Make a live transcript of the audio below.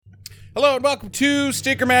Hello and welcome to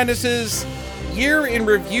Sticker Madness's Year in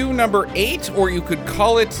Review number 8, or you could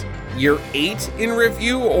call it Year 8 in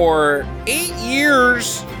Review, or 8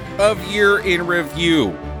 years of Year in Review.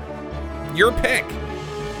 Your pick,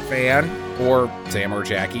 Fan, or Sam or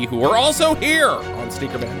Jackie, who are also here on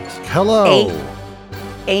Sticker Madness. Hello.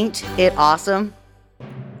 Ain't it awesome?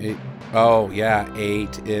 Oh, yeah,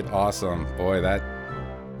 8 it awesome. Boy, that...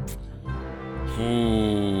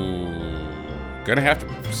 Gonna have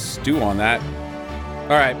to stew on that.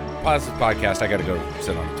 All right, pause the podcast. I gotta go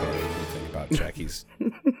sit on the toilet and think about Jackie's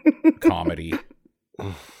comedy.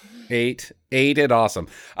 8 it awesome.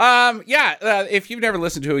 If you've never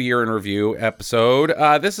listened to a Year in Review episode,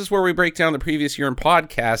 this is where we break down the previous year in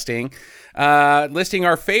podcasting, listing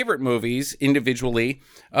our favorite movies individually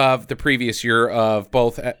of the previous year, of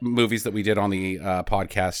both movies that we did on the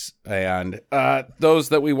podcast and those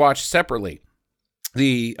that we watched separately.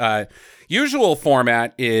 The usual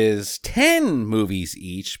format is 10 movies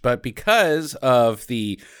each, but because of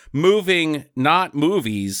the moving, not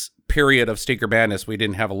movies period of Sticker Madness, we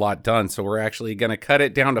didn't have a lot done, so we're actually going to cut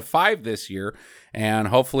it down to 5 this year, and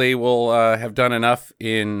hopefully we'll have done enough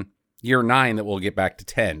in year 9 that we'll get back to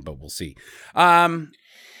 10, but we'll see. And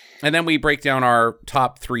then we break down our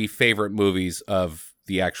top 3 favorite movies of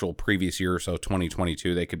the actual previous year, so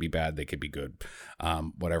 2022. They could be bad, they could be good,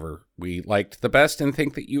 whatever we liked the best and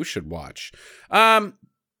think that you should watch.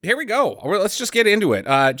 Here we go. Let's just get into it.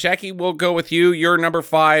 Jackie, we'll go with you. Your number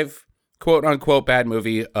 5 quote unquote bad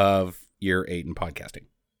movie of year 8 in podcasting.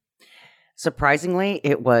 Surprisingly,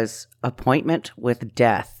 it was Appointment with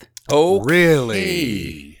Death. Oh,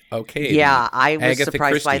 really? Okay. Yeah, I was Agatha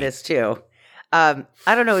surprised Christie. by this too. I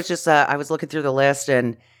don't know. It's just I was looking through the list,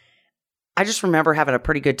 and I just remember having a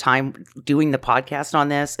pretty good time doing the podcast on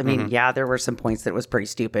this. I mean, yeah, there were some points that was pretty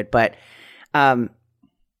stupid, but I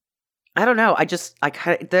don't know.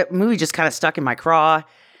 The movie just kind of stuck in my craw.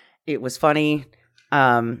 It was funny.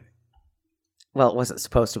 Well, it wasn't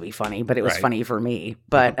supposed to be funny, but it was funny for me.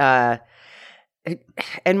 But and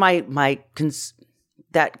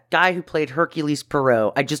that guy who played Hercules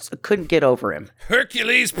Poirot, I just couldn't get over him.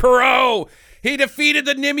 Hercules Poirot! He defeated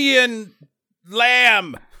the Nemean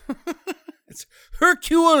lamb! It's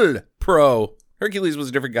Hercule Poirot. Hercules was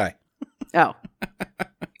a different guy. Oh.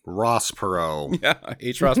 Ross Perot. Yeah,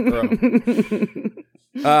 H. Ross Perot.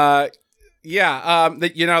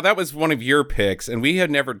 That was one of your picks, and we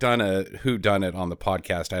had never done a whodunit on the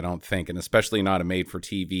podcast, I don't think, and especially not a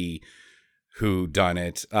made-for-TV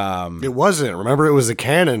whodunit. It wasn't. Remember, it was a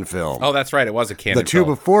Canon film. Oh, that's right. It was a Canon The two film.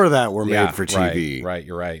 before that were made for TV. Right,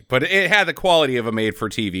 you're right. But it had the quality of a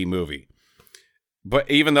made-for-TV movie.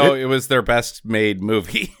 But even though it was their best made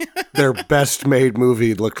movie. Their best made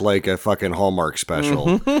movie looked like a fucking Hallmark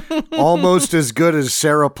special. Almost as good as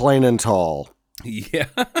Sarah Plain and Tall. Yeah.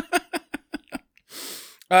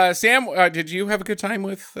 Sam, did you have a good time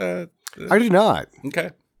with... I did not.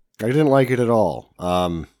 Okay. I didn't like it at all.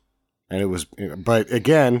 But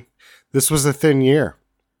again, this was a thin year.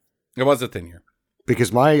 It was a thin year.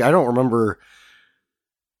 Because I don't remember...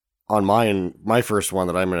 On my first one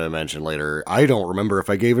that I'm going to mention later, I don't remember if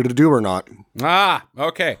I gave it a do or not. Ah,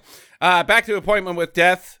 okay. Back to Appointment with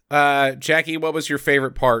Death. Jackie, what was your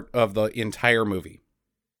favorite part of the entire movie?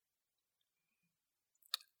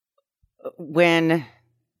 When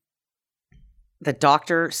the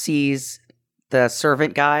doctor sees the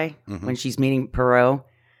servant guy when she's meeting Poirot,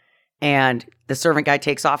 and the servant guy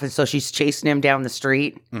takes off, and so she's chasing him down the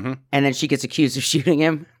street, and then she gets accused of shooting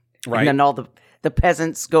him. Right. And then all the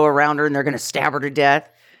peasants go around her and they're going to stab her to death.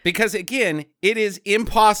 Because, again, it is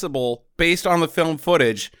impossible, based on the film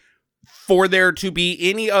footage, for there to be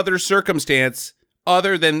any other circumstance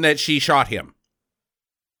other than that she shot him.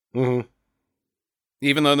 Mm-hmm.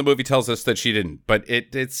 Even though the movie tells us that she didn't. But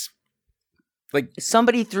it's like...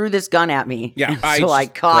 Somebody threw this gun at me, yeah, so I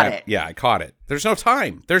caught it. Yeah, I caught it. There's no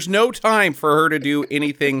time. There's no time for her to do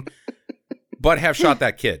anything but have shot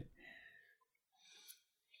that kid.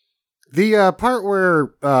 The part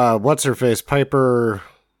where, what's-her-face, Piper...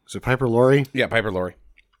 Is it Piper Laurie? Yeah, Piper Laurie.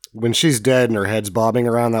 When she's dead and her head's bobbing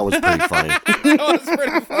around, that was pretty funny. That was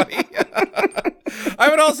pretty funny. I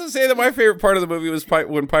would also say that my favorite part of the movie was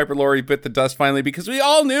when Piper Laurie bit the dust finally, because we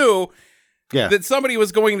all knew that somebody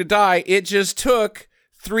was going to die. It just took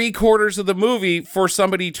 3/4 of the movie for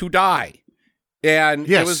somebody to die. And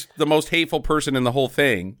it was the most hateful person in the whole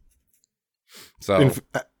thing. So...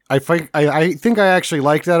 I think I actually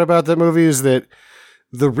like that about that movie, is that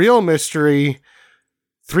the real mystery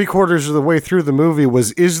 3/4 of the way through the movie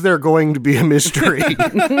was, is there going to be a mystery?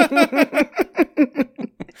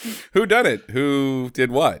 Who done it? Who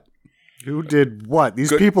did what? Who did what? These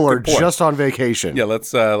Good- people are good point. just on vacation. Yeah,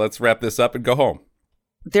 let's wrap this up and go home.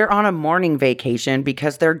 They're on a mourning vacation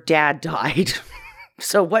because their dad died.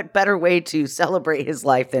 So what better way to celebrate his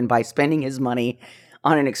life than by spending his money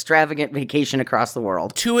on an extravagant vacation across the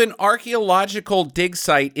world? To an archaeological dig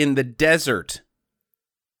site in the desert.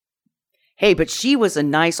 Hey, but she was a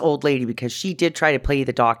nice old lady because she did try to pay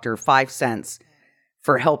the doctor 5 cents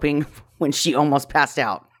for helping when she almost passed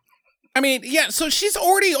out. I mean, yeah, so she's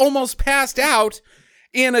already almost passed out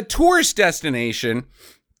in a tourist destination.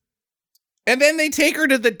 And then they take her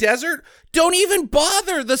to the desert? Don't even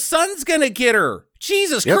bother. The sun's going to get her.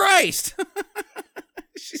 Jesus Christ.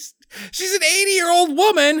 She's an 80-year-old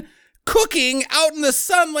woman cooking out in the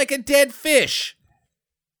sun like a dead fish.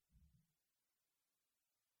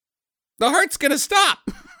 The heart's going to stop.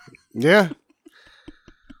 Yeah.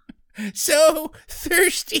 So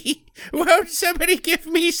thirsty. Won't somebody give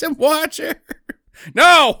me some water?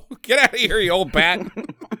 No! Get out of here, you old bat.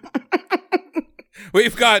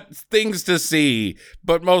 We've got things to see,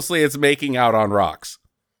 but mostly it's making out on rocks.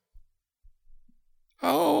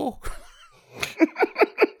 Oh.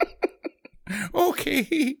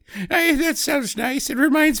 Okay. That sounds nice. It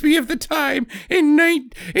reminds me of the time in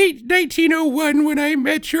 1901 when I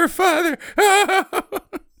met your father.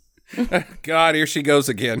 God, here she goes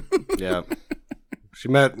again. Yeah. She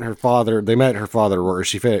met her father. They met her father. Or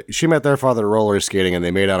she met their father roller skating, and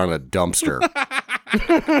they made out on a dumpster.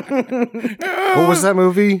 What was that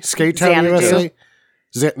movie? Skate Town Xanadu.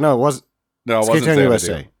 USA. No, it wasn't. No, it Skate wasn't Town Xanadu.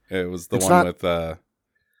 USA. It was the It's one not-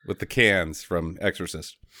 with the cans from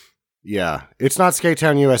Exorcist. Yeah, it's not Skate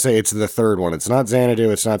Town USA. It's the third one. It's not Xanadu.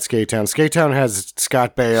 It's not Skate Town. Skate Town has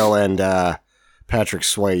Scott Baio and Patrick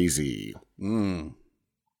Swayze.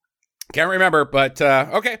 Can't remember, but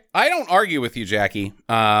okay. I don't argue with you, Jackie.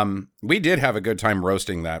 We did have a good time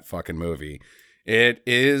roasting that fucking movie. It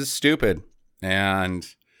is stupid, but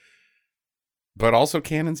also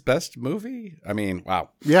Cannon's best movie. I mean, wow.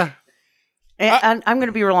 Yeah. And I'm going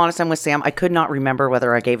to be real honest. I'm with Sam. I could not remember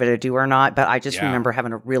whether I gave it a do or not, but I just remember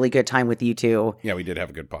having a really good time with you two Yeah, we did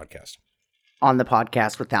have a good podcast. on the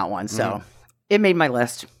podcast with that one. So it made my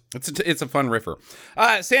list. It's a fun riffer.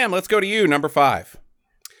 Sam, let's go to you, number 5.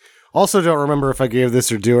 Also, don't remember if I gave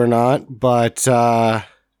this a do or not, but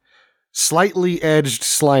Slightly Edged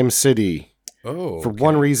Slime City. Oh, For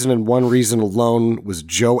one reason and one reason alone was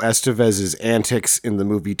Joe Estevez's antics in the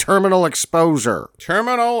movie Terminal Exposure.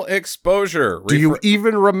 Terminal Exposure. Do you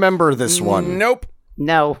even remember this one? Nope.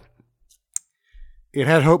 No. It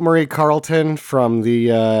had Hope Marie Carlton from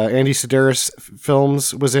the Andy Sedaris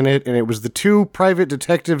films was in it, and it was the two private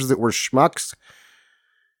detectives that were schmucks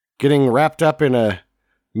getting wrapped up in a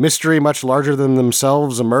mystery much larger than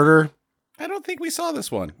themselves, a murder. I don't think we saw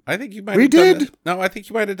this one. I think you might. We have done did. this- No, I think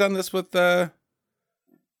you might have done this with Tucker?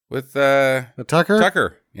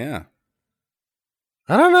 Tucker. Yeah.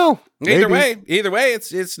 I don't know. Either Maybe. way,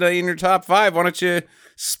 it's in your top 5. Why don't you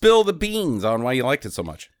spill the beans on why you liked it so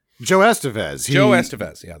much? Joe Estevez. Joe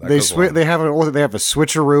Estevez. Yeah, that They goes along. they have a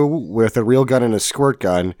switcheroo with a real gun and a squirt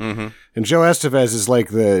gun, and Joe Estevez is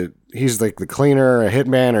he's like the cleaner, a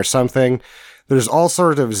hitman, or something. There's all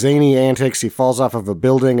sorts of zany antics. He falls off of a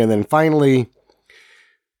building, and then finally,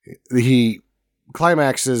 he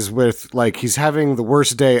climaxes with he's having the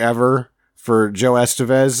worst day ever for Joe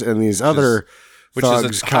Estevez, and these other which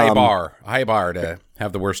thugs is a come, high bar to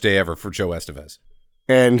have the worst day ever for Joe Estevez.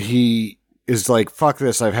 and he is like, "Fuck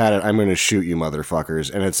this! I've had it. I'm going to shoot you,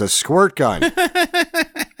 motherfuckers!" And it's a squirt gun.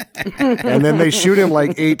 And then they shoot him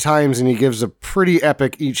 8 times, and he gives a pretty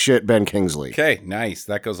epic eat shit Ben Kingsley. Okay, nice.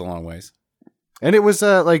 That goes a long ways. And it was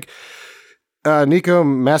Nico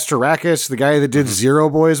Mastorakis, the guy that did Zero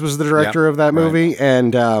Boys, was the director of that movie.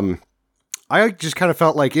 And I just kind of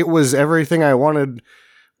felt like it was everything I wanted.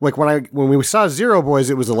 Like when we saw Zero Boys,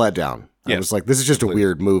 it was a letdown. I was like, this is just a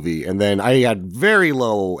weird movie. And then I had very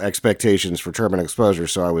low expectations for Terminal Exposure,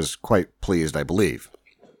 so I was quite pleased, I believe.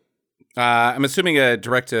 I'm assuming a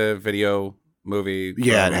direct-to-video movie.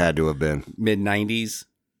 Yeah, it had to have been. Mid-90s. Is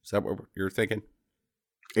that what you're thinking?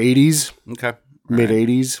 80s, Okay. mid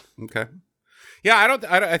 80s. Okay. Yeah,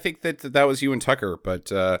 I think that was you and Tucker,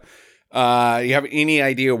 but you have any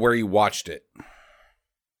idea where you watched it?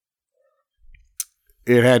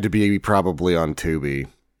 It had to be probably on Tubi.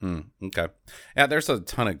 Okay. Yeah, there's a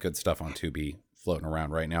ton of good stuff on Tubi floating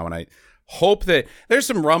around right now, and I hope that there's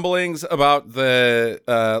some rumblings about the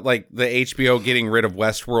HBO getting rid of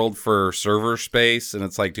Westworld for server space, and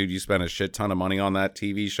it's like, dude, you spent a shit ton of money on that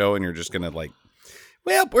TV show, and you're just gonna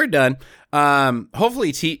well, we're done.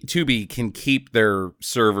 Hopefully Tubi can keep their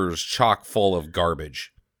servers chock full of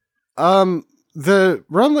garbage. The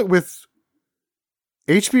run with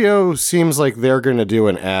HBO seems like they're going to do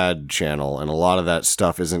an ad channel, and a lot of that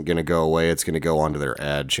stuff isn't going to go away. It's going to go onto their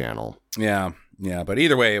ad channel. Yeah. Yeah. But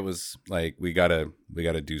either way, it was like, we gotta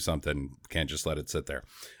do something. Can't just let it sit there.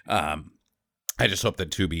 I just hope that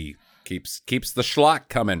Tubi keeps the schlock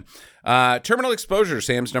coming. Terminal Exposure,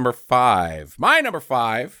 Sam's number 5. My number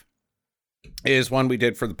 5 is one we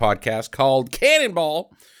did for the podcast called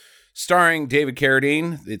Cannonball, starring David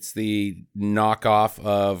Carradine. It's the knockoff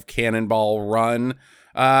of Cannonball Run.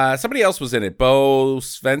 Somebody else was in it. Bo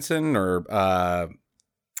Svensson, or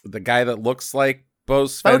the guy that looks like Bo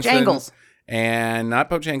Svensson. Bojangles. And not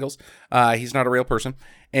Bojangles. He's not a real person.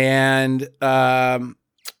 And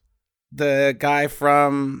the guy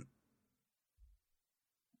from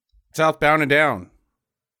Southbound and Down.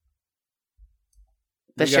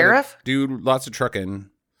 The sheriff? Dude, lots of trucking.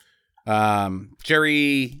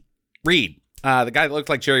 Jerry Reed. The guy that looked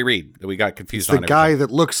like Jerry Reed that we got confused on. The guy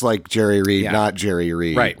that looks like Jerry Reed, not Jerry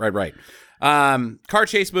Reed. Right. Car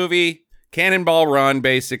chase movie, Cannonball Run,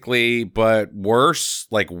 basically, but worse,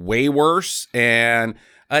 like way worse, and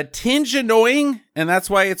a tinge annoying, and that's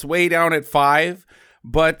why it's way down at 5.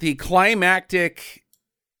 But the climactic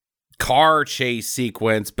car chase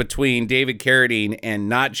sequence between David Carradine and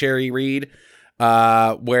not Jerry Reed,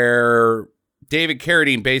 where David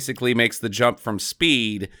Carradine basically makes the jump from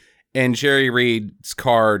Speed, and Jerry Reed's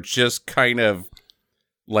car just kind of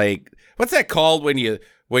like, what's that called when you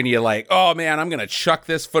like, oh man, I'm gonna chuck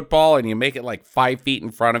this football, and you make it like 5 feet in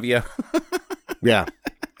front of you. Yeah.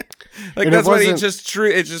 Like, and that's why it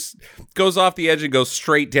just goes off the edge and goes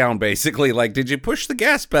straight down, basically. Like, did you push the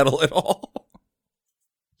gas pedal at all?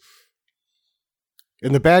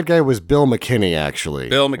 And the bad guy was Bill McKinney, actually.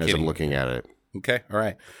 Bill McKinney. As I'm looking at it. Okay, all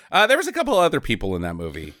right. There was a couple other people in that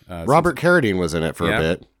movie. Robert Carradine was in it for a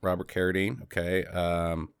bit. Robert Carradine, okay.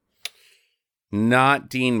 Not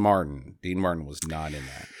Dean Martin. Dean Martin was not in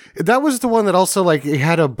that. That was the one that also, like, it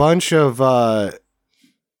had a bunch of...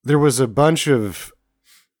 there was a bunch of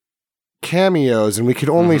cameos, and we could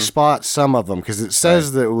only spot some of them, because it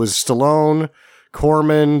says that it was Stallone,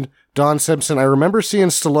 Corman, Don Simpson. I remember seeing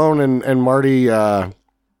Stallone and Marty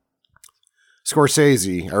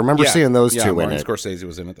Scorsese. I remember seeing those two Martin in it. Scorsese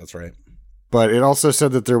was in it, that's right. But it also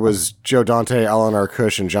said that there was Joe Dante, Alan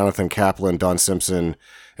Arkush, and Jonathan Kaplan, Don Simpson,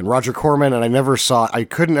 and Roger Corman, and I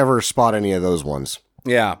couldn't ever spot any of those ones.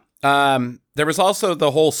 Yeah. There was also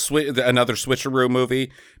the whole another switcheroo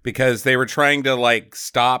movie, because they were trying to like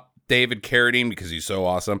stop David Carradine because he's so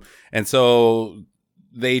awesome. And so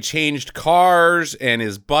they changed cars, and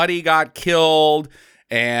his buddy got killed,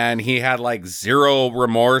 and he had like zero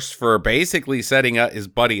remorse for basically setting up his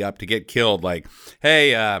buddy up to get killed. Like,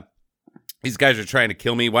 hey, these guys are trying to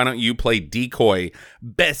kill me. Why don't you play decoy,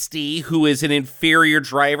 bestie, who is an inferior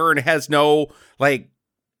driver and has no, like,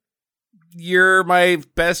 you're my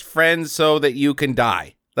best friend so that you can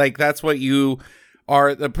die. Like, that's what you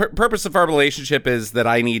are. The purpose of our relationship is that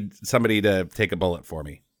I need somebody to take a bullet for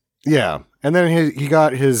me. Yeah. And then he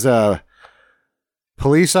got his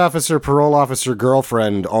police officer, parole officer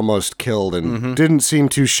girlfriend almost killed, and didn't seem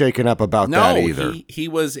too shaken up about that either. He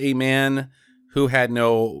was a man who had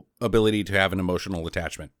no ability to have an emotional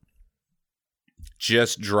attachment.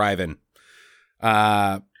 Just driving.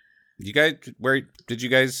 Did you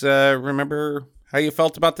guys remember how you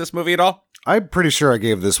felt about this movie at all? I'm pretty sure I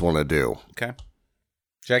gave this one a do. Okay.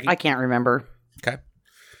 Jackie? I can't remember. Okay.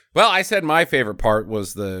 Well, I said my favorite part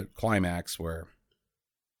was the climax where...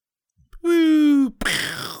 Woo,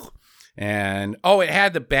 and, it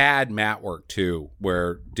had the bad mat work, too,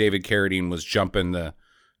 where David Carradine was jumping the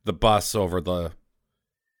bus over the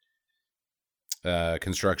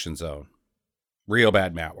construction zone. Real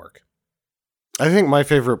bad mat work. I think my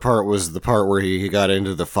favorite part was the part where he got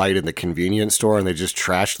into the fight in the convenience store and they just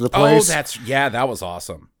trashed the place. That was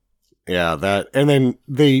awesome. Yeah, and then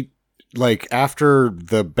they, like, after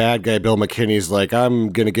the bad guy, Bill McKinney's like,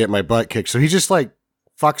 I'm going to get my butt kicked. So he just, like,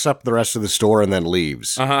 fucks up the rest of the store and then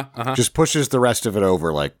leaves. Just pushes the rest of it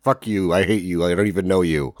over, like, fuck you, I hate you, I don't even know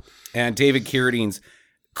you. And David Carradine's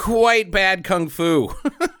quite bad kung fu.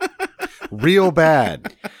 Real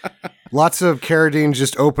bad. Lots of Carradine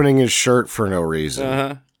just opening his shirt for no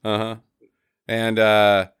reason. And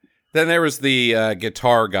then there was the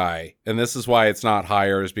guitar guy. And this is why it's not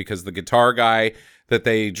higher, is because the guitar guy that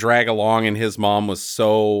they drag along and his mom was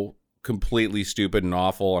so completely stupid and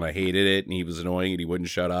awful, and I hated it, and he was annoying and he wouldn't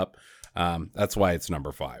shut up. That's why it's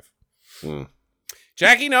number 5.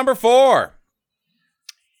 Jackie, number 4.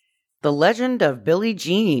 The Legend of Billie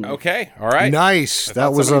Jean. Okay, all right. Nice.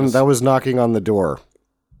 That was knocking on the door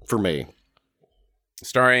for me.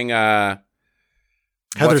 Starring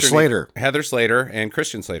Heather Slater and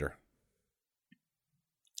Christian Slater.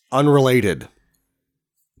 Unrelated.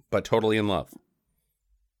 But totally in love.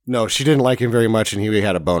 No, she didn't like him very much, and he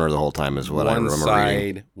had a boner the whole time, is what I remember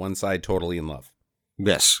reading. One side, totally in love.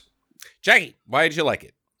 Yes. Jackie, why did you like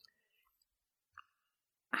it?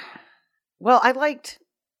 Well, I liked.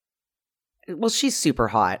 Well, she's super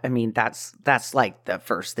hot. I mean, that's like the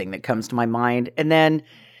first thing that comes to my mind. And then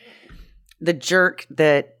the jerk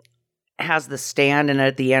that has the stand, and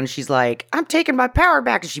at the end she's like, "I'm taking my power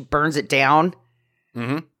back," and she burns it down.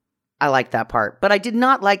 Mm-hmm. I like that part, but I did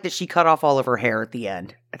not like that she cut off all of her hair at the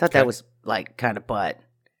end. I thought that was like kind of butt.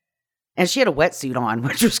 And she had a wetsuit on,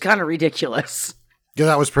 which was kind of ridiculous. Yeah,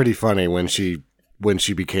 that was pretty funny when she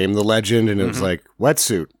became the legend, and it was like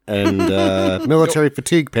wetsuit and military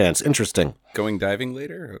fatigue pants. Interesting. Going diving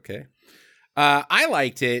later? Okay. I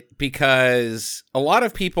liked it because a lot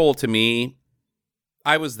of people, to me,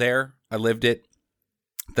 I was there. I lived it.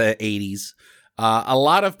 The 80s. A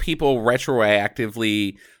lot of people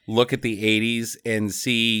retroactively look at the 80s and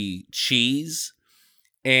see cheese.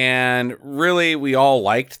 And really, we all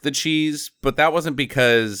liked the cheese, but that wasn't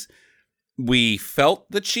because we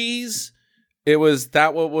felt the cheese. It was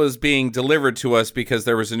that what was being delivered to us because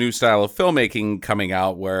there was a new style of filmmaking coming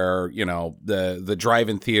out where, you know, the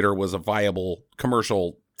drive-in theater was a viable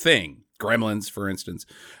commercial thing. Gremlins, for instance.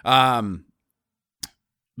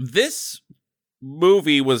 This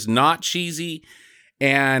movie was not cheesy,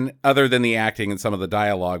 and other than the acting and some of the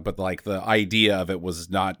dialogue, but like the idea of it was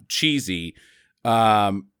not cheesy.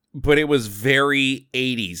 But it was very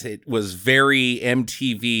 80s. It was very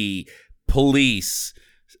MTV, Police,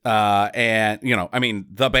 and, you know, I mean,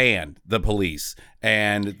 the band, the Police,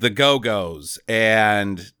 and the Go-Go's,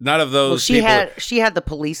 and none of those she had the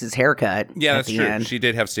Police's haircut. Yeah, that's true. End. She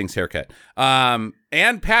did have Sting's haircut.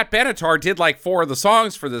 And Pat Benatar did like 4 of the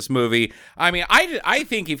songs for this movie. I mean, I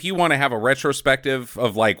think if you want to have a retrospective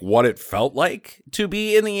of like what it felt like to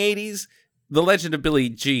be in the 80s, The Legend of Billie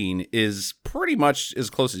Jean is pretty much as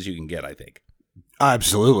close as you can get, I think.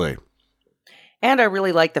 Absolutely. And I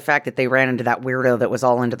really like the fact that they ran into that weirdo that was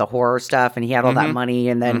all into the horror stuff, and he had all that money,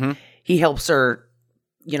 and then he helps her,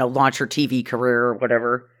 you know, launch her TV career or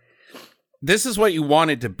whatever. This is what you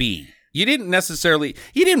wanted to be. You didn't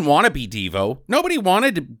want to be Devo. Nobody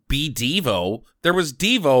wanted to be Devo. There was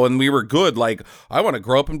Devo, and we were good. Like, I want to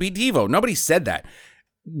grow up and be Devo. Nobody said that.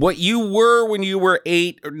 What you were when you were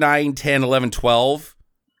 8 or 9, 10, 11, 12,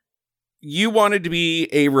 you wanted to be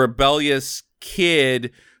a rebellious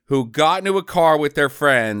kid who got into a car with their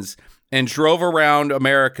friends and drove around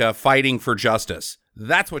America fighting for justice.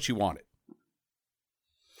 That's what you wanted.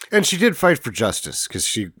 And she did fight for justice,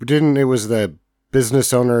 because it was the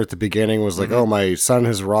business owner at the beginning was like, oh, my son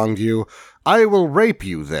has wronged you. I will rape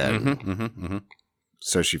you then.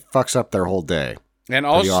 So she fucks up their whole day. And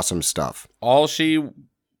all pretty awesome stuff. All she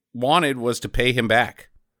wanted was to pay him back.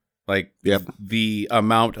 Like, the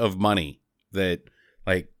amount of money that,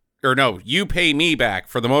 like, or no, you pay me back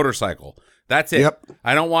for the motorcycle. That's it. Yep.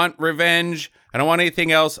 I don't want revenge. I don't want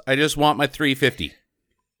anything else. I just want my $350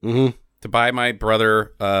 to buy my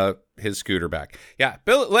brother his scooter back. Yeah,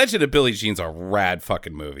 Legend of Billie Jean's a rad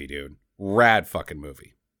fucking movie, dude. Rad fucking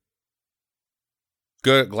movie.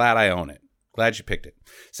 Good. Glad I own it. Glad you picked it.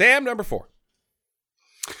 Sam, number 4.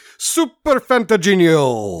 Super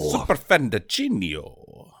Fantagenio. Super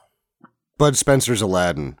Fantagenio. Bud Spencer's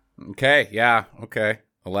Aladdin. Okay. Yeah. Okay.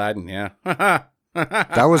 Aladdin. Yeah.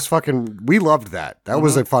 That was fucking. We loved that. That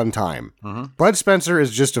was a fun time. Bud Spencer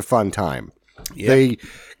is just a fun time. Yep. They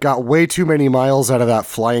got way too many miles out of that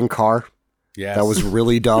flying car. Yes. That was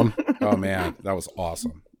really dumb. Oh, man. That was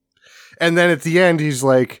awesome. And then at the end, he's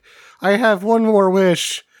like, I have one more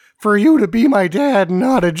wish. For you to be my dad,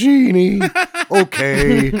 not a genie.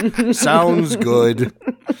 Okay. Sounds good.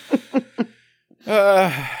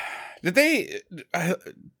 They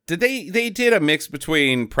did a mix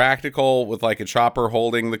between practical with like a chopper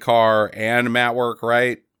holding the car and mat work,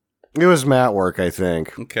 right? It was mat work, I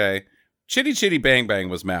think. Okay. Chitty Chitty Bang Bang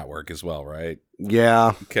was mat work as well, right?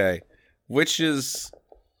 Yeah. Okay. Which is,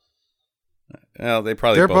 well,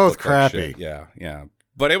 they're both crappy. Yeah, yeah.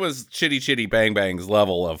 But it was Chitty Chitty Bang Bang's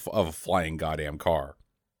level of a flying goddamn car.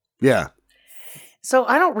 Yeah. So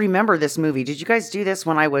I don't remember this movie. Did you guys do this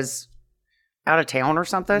when I was out of town or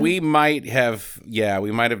something? We might have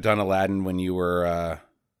done Aladdin when you were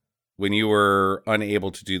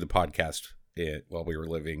unable to do the podcast while we were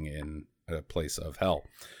living in a place of hell.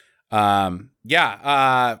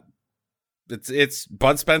 It's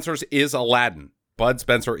Bud Spencer's is Aladdin. Bud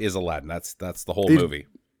Spencer is Aladdin. That's the whole movie.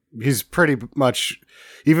 He's pretty much,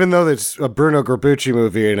 even though it's a Bruno Corbucci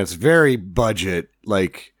movie and it's very budget,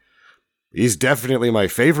 like, he's definitely my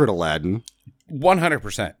favorite Aladdin.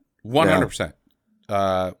 100%. 100%.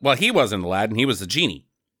 well, he wasn't Aladdin. He was the genie.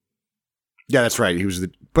 Yeah, that's right. He was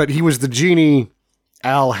the genie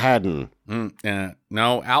Al Haddon. No,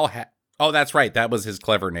 oh, that's right. That was his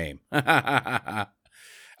clever name. And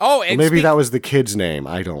maybe that was the kid's name.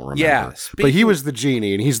 I don't remember. Yeah, but he was the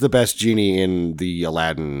genie, and he's the best genie in the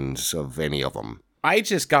Aladdins of any of them. I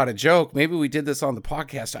just got a joke. Maybe we did this on the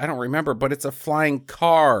podcast. I don't remember, but it's a flying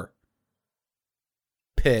car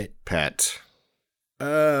pet.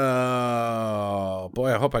 Oh,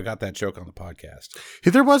 boy, I hope I got that joke on the podcast.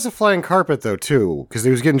 There was a flying carpet, though, too, because he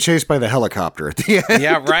was getting chased by the helicopter at the end.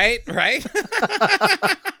 Yeah, right?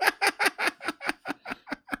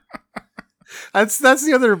 That's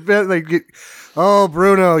the other bit. Like, oh,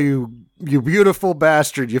 Bruno, you beautiful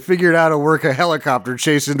bastard! You figured out how to work a helicopter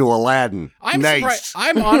chase into Aladdin. Nice.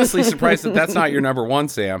 I'm honestly surprised that that's not your number one,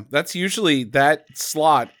 Sam. That's usually that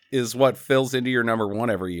slot is what fills into your number one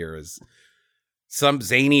every year. Is some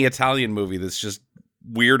zany Italian movie that's just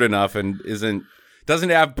weird enough and doesn't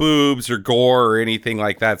have boobs or gore or anything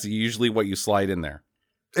like that. It's usually what you slide in there.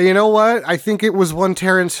 You know what? I think it was one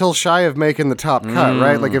Terrence Hill shy of making the top cut,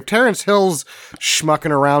 right? Like, if Terrence Hill's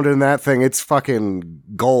schmucking around in that thing, it's fucking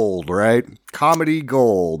gold, right? Comedy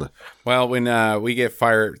gold. Well, when we get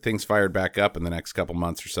things fired back up in the next couple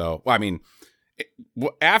months or so, well, I mean,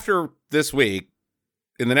 after this week,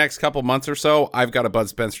 in the next couple months or so, I've got a Bud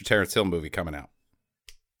Spencer Terrence Hill movie coming out.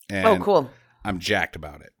 And cool. I'm jacked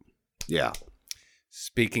about it. Yeah.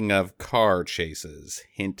 Speaking of car chases,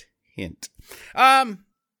 hint, hint.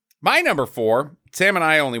 My number 4, Sam and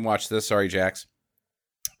I only watched this. Sorry, Jax.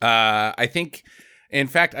 I can't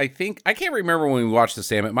remember when we watched this,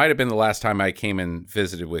 Sam. It might have been the last time I came and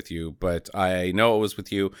visited with you, but I know it was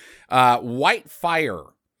with you. White Fire,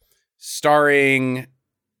 starring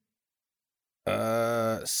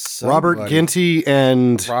Robert Ginty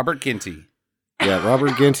and Robert Ginty. Yeah,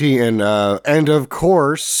 Robert Ginty and of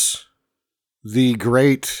course the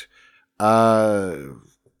great my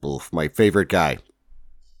favorite guy.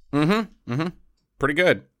 Pretty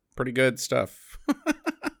good stuff.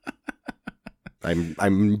 I'm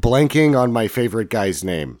blanking on my favorite guy's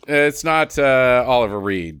name. It's not Oliver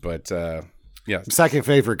Reed, but yeah. Second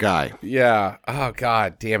favorite guy. Yeah. Oh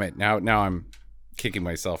God, damn it. Now I'm kicking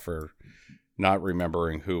myself for not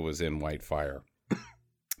remembering who was in White Fire.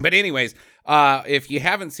 But anyways, if you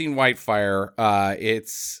haven't seen White Fire,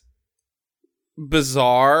 it's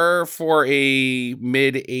bizarre for a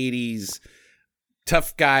mid-'80s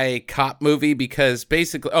tough guy cop movie because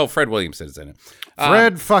basically, Fred Williamson is in it.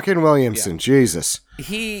 Fred fucking Williamson, yeah. Jesus.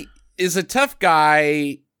 He is a tough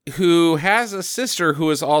guy who has a sister who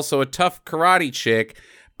is also a tough karate chick,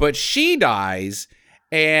 but she dies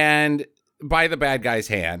and by the bad guy's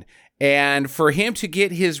hand. And for him to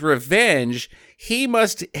get his revenge, he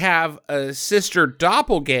must have a sister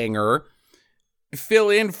doppelganger fill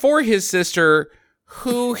in for his sister,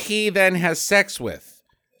 who he then has sex with.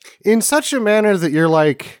 In such a manner that you're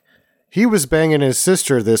like, he was banging his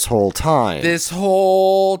sister this whole time.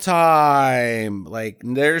 Like,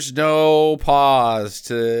 there's no pause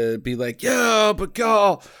to be like, yeah, but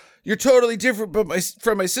girl, you're totally different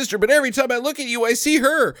from my sister, but every time I look at you, I see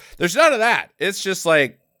her. There's none of that. It's just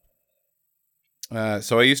like,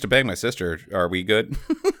 so I used to bang my sister. Are we good?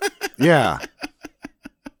 Yeah.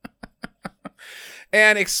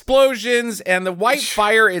 And explosions, and the White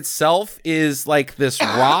Fire itself is like this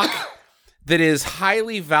rock that is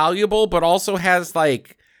highly valuable, but also has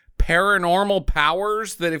like paranormal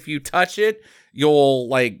powers that if you touch it, you'll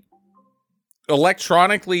like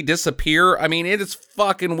electronically disappear. I mean, it is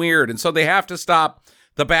fucking weird. And so they have to stop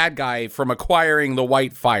the bad guy from acquiring the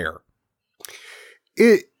White Fire.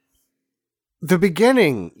 The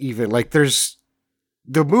beginning, even, like,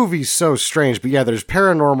 the movie's so strange, but yeah, there's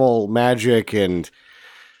paranormal magic, and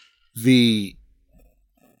the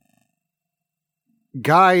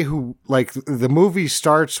guy who, like, the movie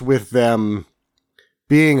starts with them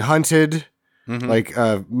being hunted, like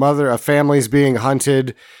a family's being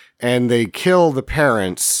hunted, and they kill the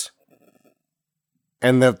parents,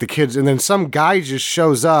 and the kids, and then some guy just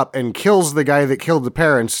shows up and kills the guy that killed the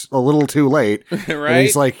parents a little too late. Right? And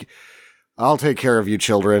he's like, I'll take care of you,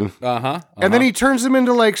 children. And then he turns them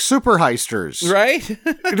into, like, super heisters. Right?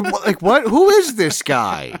 Like, what? Who is this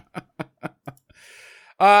guy?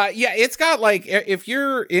 Yeah, it's got, like, if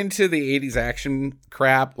you're into the 80s action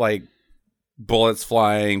crap, like bullets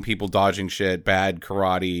flying, people dodging shit, bad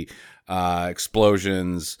karate,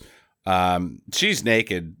 explosions, she's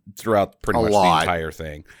naked throughout pretty much the entire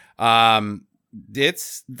thing.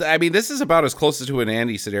 This is about as close to an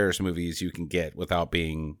Andy Sedaris movie as you can get without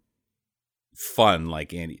being fun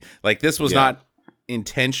like Andy. Like, this was not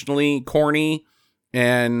intentionally corny,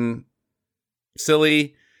 and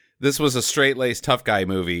silly. This was a straight-laced tough guy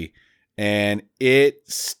movie, and it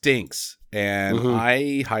stinks. And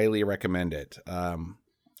I highly recommend it.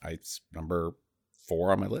 It's number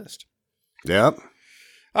 4 on my list. Yep.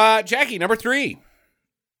 Jackie, number 3.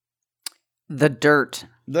 The Dirt.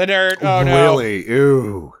 The Dirt. Oh no. Really?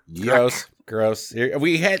 Ooh. Gross. Gross.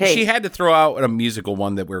 She had to throw out a musical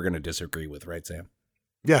one that we were going to disagree with, right, Sam?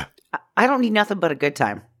 Yeah. I don't need nothing but a good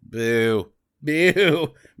time. Boo.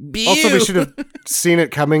 Boo. Boo. Also, we should have seen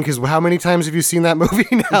it coming, because how many times have you seen that movie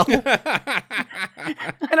now?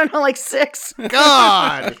 I don't know, like 6.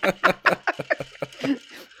 God!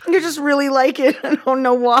 You just really like it. I don't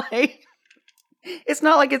know why. It's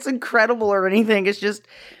not like it's incredible or anything. It's just,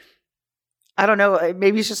 I don't know.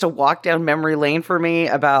 Maybe it's just a walk down memory lane for me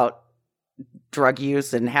about drug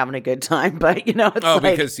use and having a good time. But, it's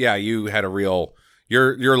because, you had a real...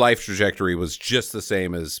 Your life trajectory was just the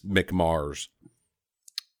same as Mick Mars.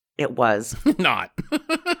 It was. Not.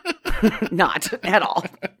 Not at all.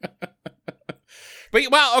 But,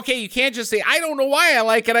 okay, you can't just say, I don't know why I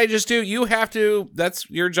like it, I just do. You have to, that's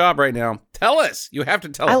your job right now. Tell us. You have to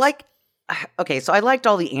tell us. So I liked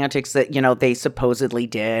all the antics that, they supposedly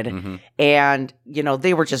did. Mm-hmm. And,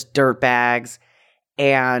 they were just dirt bags.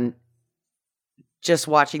 And just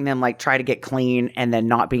watching them, like, try to get clean and then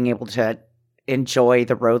not being able to enjoy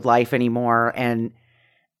the road life anymore, and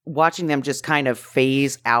watching them just kind of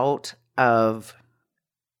phase out of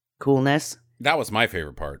coolness. That was my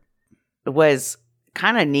favorite part. It was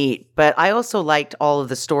kind of neat, but I also liked all of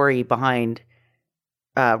the story behind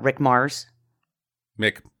Rick Mars.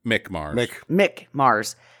 Mick Mars. Mick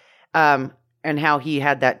Mars. And how he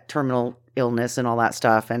had that terminal illness and all that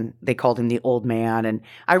stuff, and they called him the old man, and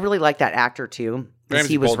I really liked that actor too, because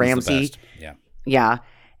he was Bolton's the Ramsay. best. Yeah.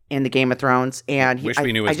 In the Game of Thrones, and wish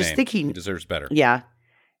we knew his name. I just think he deserves better. Yeah,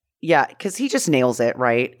 because he just nails it,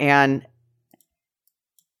 right? And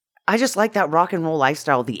I just like that rock and roll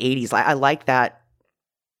lifestyle of the '80s. I like that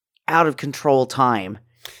out of control time.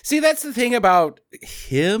 See, that's the thing about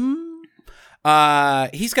him.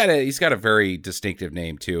 He's got a very distinctive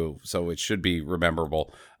name too, so it should be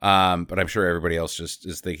rememberable. But I'm sure everybody else just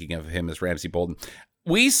is thinking of him as Ramsay Bolton.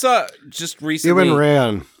 We saw just recently. Ewan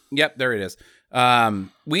Rand. Yep, there it is.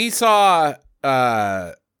 We saw,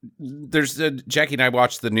 Jackie and I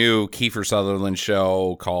watched the new Kiefer Sutherland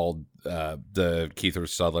show called, the Kiefer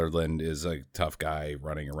Sutherland is a tough guy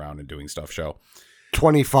running around and doing stuff show.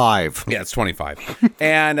 25. Yeah, it's 25.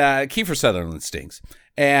 And, Kiefer Sutherland stinks.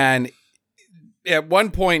 And at one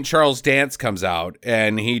point, Charles Dance comes out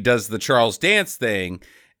and he does the Charles Dance thing,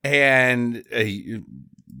 and,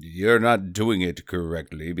 you're not doing it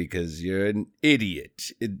correctly because you're an idiot.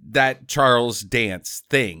 That Charles Dance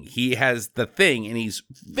thing. He has the thing, and he's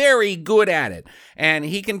very good at it. And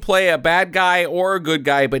he can play a bad guy or a good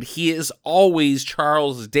guy, but he is always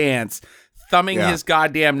Charles Dance, thumbing his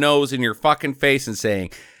goddamn nose in your fucking face and saying,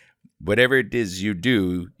 whatever it is you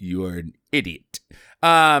do, you are an idiot.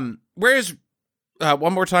 Where's,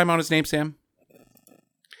 one more time on his name, Sam?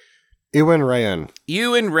 Ewan Rand.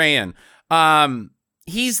 Ewan Rand.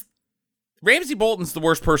 Ramsay Bolton's the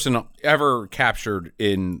worst person ever captured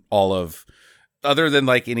in all of, other than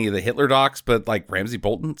like any of the Hitler docs, but like Ramsay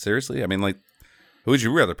Bolton, seriously? I mean, like, who would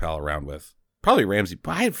you rather pal around with? Probably Ramsay.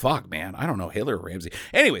 Fuck, man. I don't know, Hitler or Ramsay.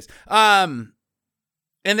 Anyways, and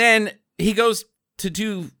then he goes to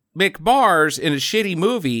do Mick Mars in a shitty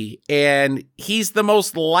movie, and he's the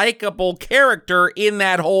most likable character in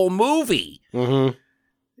that whole movie. Mm-hmm.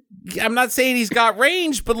 I'm not saying he's got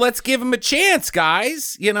range, but let's give him a chance,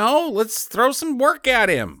 guys. Let's throw some work at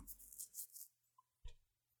him.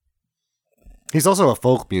 He's also a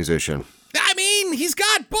folk musician. I mean, he's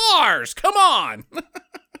got bars. Come on.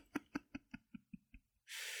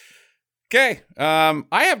 Okay. I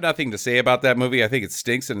have nothing to say about that movie. I think it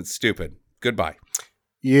stinks and it's stupid. Goodbye.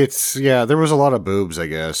 There was a lot of boobs, I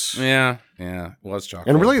guess. Yeah, it was chocolate.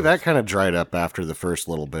 And really, that kind of dried up after the first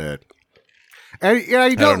little bit. And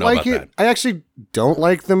I don't like it. I actually don't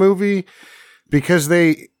like the movie because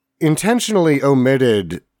they intentionally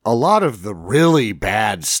omitted a lot of the really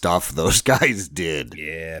bad stuff those guys did.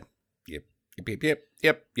 Yeah.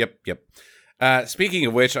 Yep. Speaking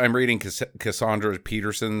of which, I'm reading Cassandra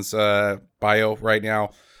Peterson's bio right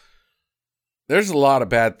now. There's a lot of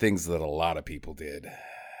bad things that a lot of people did.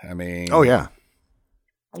 I mean... Oh, yeah.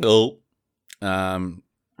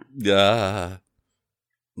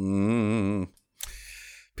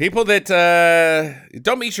 People that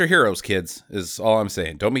don't meet your heroes, kids, is all I'm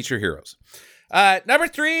saying. Don't meet your heroes. Number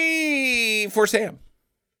 3 for Sam.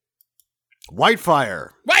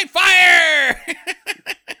 Whitefire. Whitefire!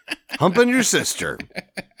 Humping your sister.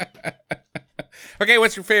 Okay,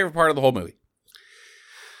 what's your favorite part of the whole movie?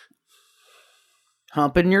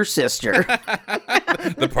 Humping your sister.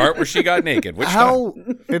 The part where she got naked. Which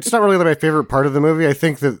time? It's not really my favorite part of the movie. I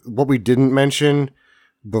think that what we didn't mention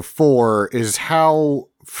before is how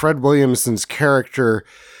Fred Williamson's character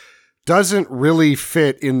doesn't really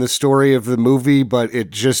fit in the story of the movie, but it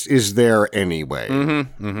just is there anyway.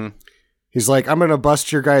 Mm-hmm, mm-hmm. He's like, I'm going to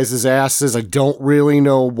bust your guys' asses. I don't really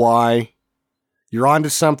know why. You're onto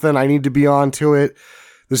something. I need to be onto it.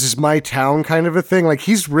 This is my town kind of a thing. Like,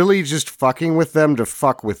 he's really just fucking with them to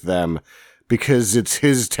fuck with them because it's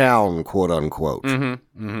his town, quote unquote.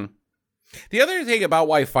 Mm-hmm, mm-hmm. The other thing about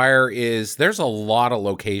White Fire is there's a lot of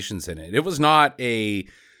locations in it. It was not a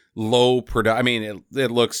low production. I mean,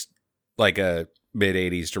 it looks like a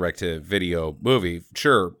mid-'80s direct-to-video movie,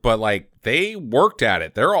 sure, but like they worked at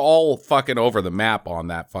it. They're all fucking over the map on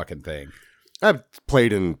that fucking thing. I've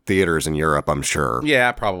played in theaters in Europe, I'm sure.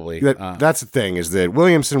 Yeah, probably. That's the thing, is that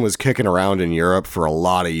Williamson was kicking around in Europe for a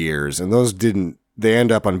lot of years, and those they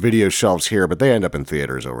end up on video shelves here, but they end up in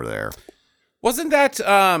theaters over there. Wasn't that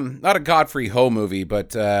not a Godfrey Ho movie,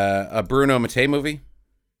 but a Bruno Mattei movie?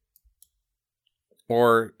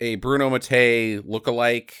 Or a Bruno Mattei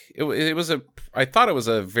lookalike? It was I thought it was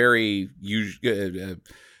a very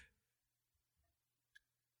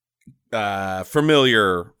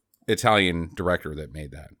familiar Italian director that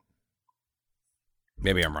made that.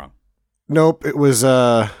 Maybe I'm wrong. Nope, it was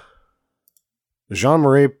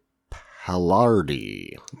Jean-Marie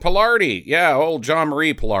Palardi. Palardi, yeah, old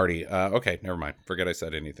Jean-Marie Palardi. Okay, never mind. Forget I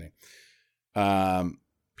said anything.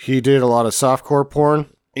 He did a lot of softcore porn.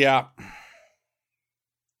 Yeah.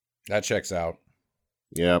 That checks out.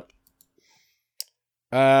 Yep.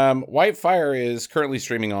 White Fire is currently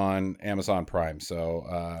streaming on Amazon Prime.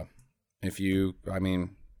 So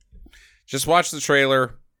just watch the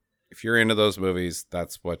trailer. If you're into those movies,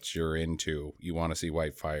 that's what you're into. You want to see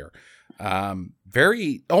White Fire.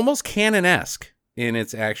 Very almost Cannon-esque in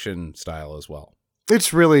its action style as well.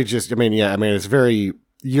 It's really just, it's very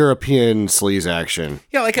European sleaze action.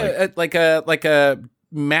 Yeah, like a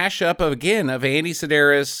mashup of Andy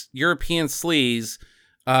Sedaris, European sleaze,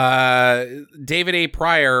 David A.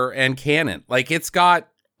 Pryor, and Cannon. Like, it's got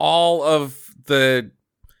all of the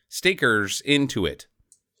stickers into it.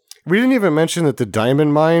 We didn't even mention that the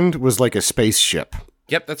Diamond Mine was like a spaceship.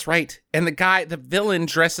 Yep, that's right. And the villain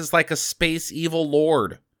dresses like a space evil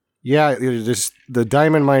lord. Yeah, the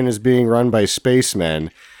Diamond Mine is being run by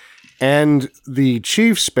spacemen, and the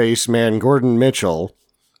chief spaceman, Gordon Mitchell,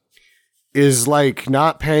 is like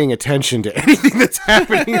not paying attention to anything that's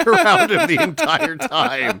happening around him the entire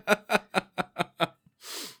time.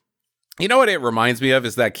 You know what it reminds me of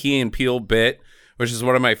is that Key and Peele bit, which is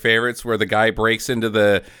one of my favorites, where the guy breaks into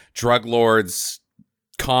the drug lord's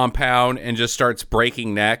compound and just starts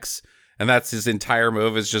breaking necks. And that's his entire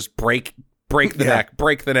move, is just break the neck,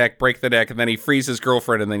 break the neck, break the neck. And then he frees his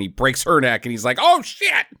girlfriend and then he breaks her neck and he's like, oh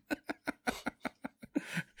shit.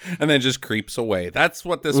 And then just creeps away. That's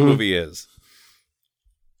what this movie is.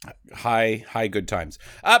 High good times.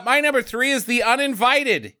 My number 3 is The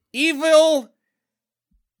Uninvited. Evil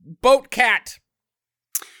Boat Cat.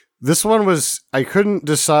 This one I couldn't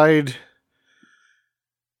decide.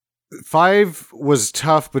 5 was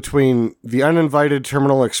tough between The Uninvited,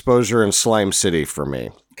 Terminal Exposure, and Slime City for me.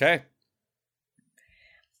 Okay.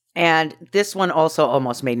 And this one also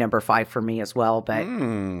almost made number 5 for me as well, but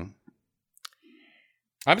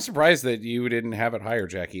I'm surprised that you didn't have it higher,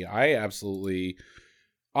 Jackie. I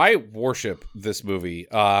worship this movie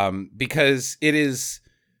because it's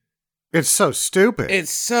so stupid.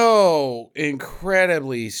 It's so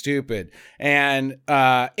incredibly stupid. And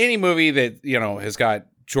any movie that, has got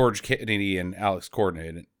George Kennedy and Alex Corden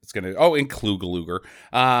in it, it's going to, and Kluge Luger,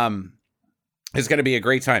 is going to be a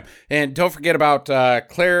great time. And don't forget about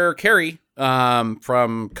Claire Carey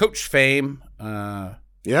from Coach fame.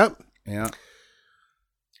 Yep. Yeah.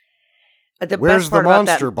 Where's the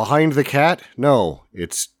monster behind the cat? No,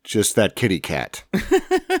 it's just that kitty cat.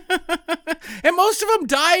 And most of them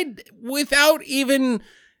died without even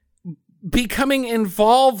becoming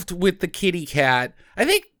involved with the kitty cat. I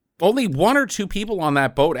think only 1 or 2 people on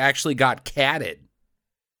that boat actually got catted.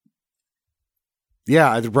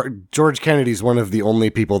 Yeah, George Kennedy's one of the only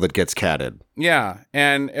people that gets catted. Yeah,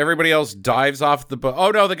 and everybody else dives off the boat. Oh,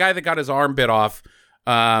 no, the guy that got his arm bit off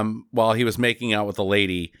while he was making out with the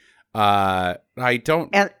lady. And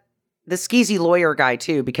the skeezy lawyer guy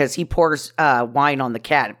too, because he pours wine on the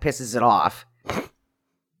cat and pisses it off.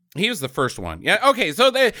 He was the first one. Yeah. Okay.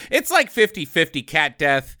 So it's like 50-50 cat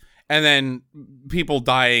death and then people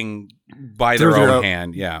dying by their own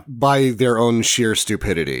hand. Yeah. By their own sheer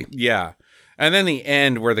stupidity. Yeah. And then the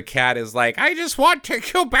end where the cat is like, I just want to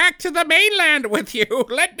go back to the mainland with you.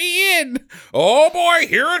 Let me in. Oh boy,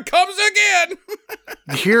 here it comes again.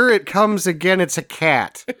 Here it comes again. It's a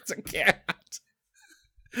cat. It's a cat.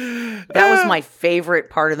 That was my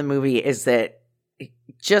favorite part of the movie, is that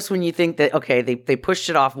just when you think that, okay, they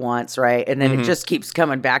pushed it off once, right? And then it just keeps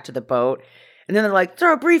coming back to the boat. And then they're like,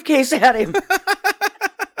 throw a briefcase at him.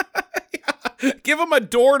 Yeah. Give him a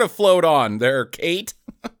door to float on there, Kate.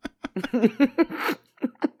 And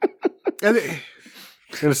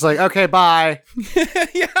it's like, okay, bye.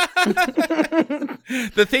 Yeah.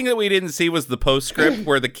 The thing that we didn't see was the postscript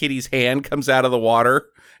where the kitty's hand comes out of the water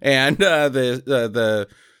and the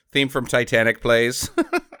theme from Titanic plays.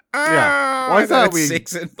 Yeah. Well, I thought we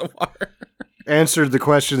sinks in the water. answered the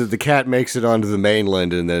question that the cat makes it onto the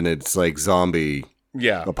mainland and then it's like zombie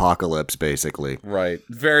apocalypse, basically. Right.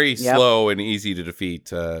 Very slow and easy to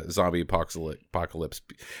defeat zombie apocalypse.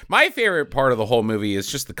 My favorite part of the whole movie is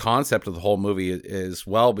just the concept of the whole movie as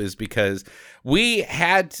well, is because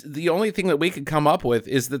the only thing that we could come up with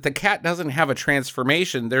is that the cat doesn't have a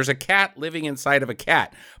transformation. There's a cat living inside of a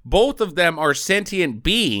cat. Both of them are sentient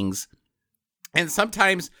beings, and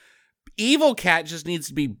sometimes evil cat just needs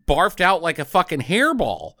to be barfed out like a fucking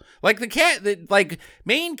hairball. Like the cat,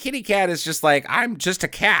 main kitty cat is just like, I'm just a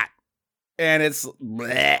cat. And it's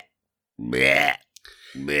bleh, bleh,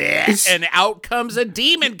 bleh, and out comes a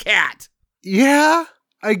demon cat. Yeah,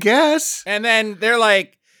 I guess. And then they're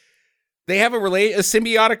like, they have a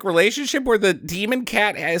symbiotic relationship where the demon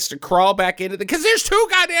cat has to crawl back into because there's two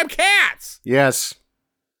goddamn cats. Yes.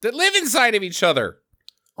 That live inside of each other.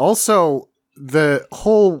 Also, the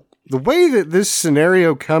way that this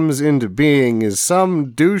scenario comes into being is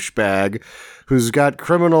some douchebag who's got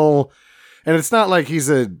criminal, and it's not like he's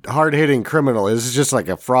a hard-hitting criminal. It's just like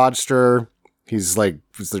a fraudster. He's like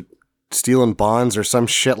stealing bonds or some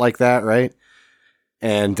shit like that, right?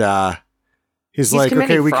 And he's like,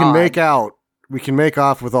 okay, we can make out. We can make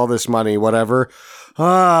off with all this money, whatever.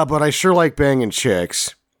 But I sure like banging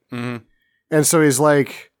chicks. Mm-hmm. And so he's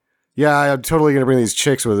like, yeah, I'm totally going to bring these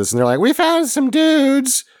chicks with us. And they're like, we found some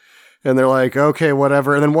dudes. And they're like, okay,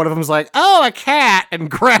 whatever. And then one of them's like, oh, a cat, and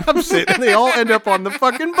grabs it. And they all end up on the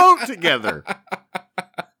fucking boat together.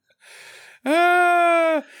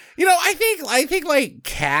 I think like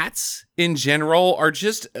cats in general are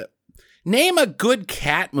just name a good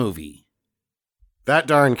cat movie. That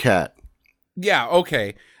darn cat. Yeah.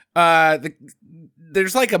 Okay.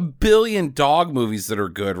 There's like a billion dog movies that are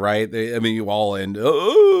good, right? You all end,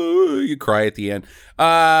 you cry at the end.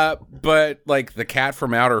 But like The Cat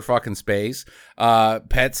from Outer fucking Space, Pet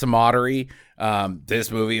Sematary, this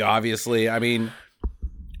movie, obviously. The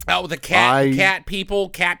cat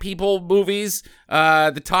people movies,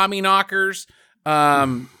 the Tommy Knockers.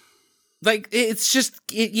 It's just,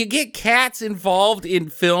 you get cats involved in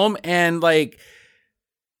film, and like,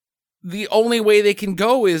 the only way they can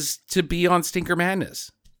go is to be on Stinker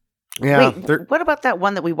Madness. Yeah. Wait, what about that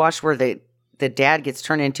one that we watched where the dad gets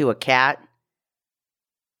turned into a cat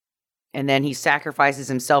and then he sacrifices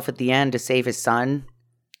himself at the end to save his son?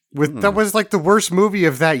 That was like the worst movie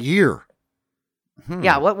of that year.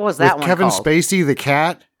 Yeah, what was that one Kevin called? Spacey, the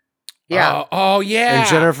cat. Yeah. Oh, yeah. And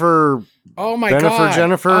Jennifer. Oh, my Jennifer, God.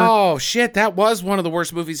 Jennifer. Oh, shit. That was one of the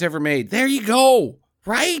worst movies ever made. There you go.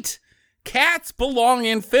 Right? Cats belong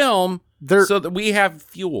in film so that we have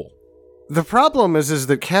fuel. The problem is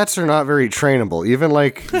that cats are not very trainable. Even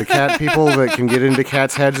like the cat people that can get into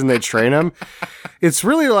cats' heads and they train them. It's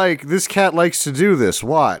really like, this cat likes to do this.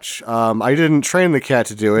 Watch. I didn't train the cat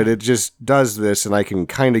to do it. It just does this, and I can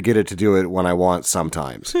kind of get it to do it when I want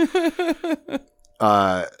sometimes.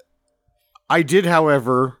 I did,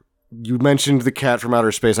 however... You mentioned The Cat from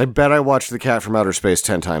Outer Space. I bet I watched The Cat from Outer Space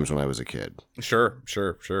 10 times when I was a kid. Sure.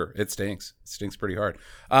 It stinks. It stinks pretty hard.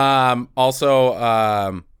 God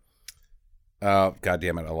damn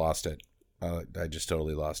it, I lost it. I just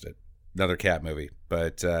totally lost it. Another cat movie.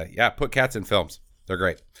 But put cats in films. They're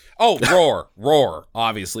great. Oh, Roar.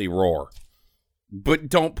 Obviously, Roar. But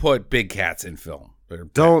don't put big cats in film.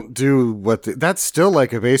 Don't do what... that's still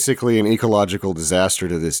like basically an ecological disaster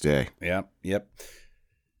to this day. Yep.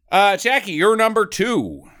 Jackie, you're number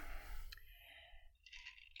 2.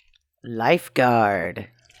 Lifeguard.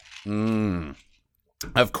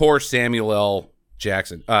 Of course, Samuel L.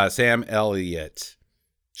 Jackson. Sam Elliott.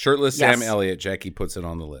 Shirtless Yes. Sam Elliott. Jackie puts it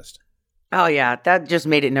on the list. Oh, yeah. That just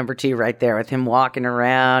made it number 2 right there, with him walking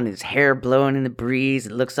around, his hair blowing in the breeze.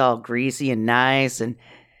 It looks all greasy and nice, and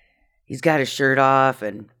he's got his shirt off.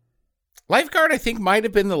 And Lifeguard, I think, might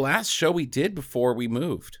have been the last show we did before we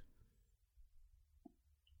moved.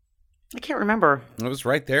 I can't remember. It was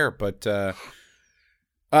right there, but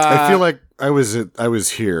I feel like I was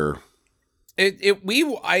here.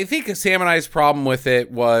 I think Sam and I's problem with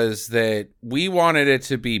it was that we wanted it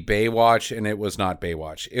to be Baywatch, and it was not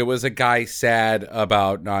Baywatch. It was a guy sad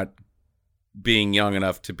about not being young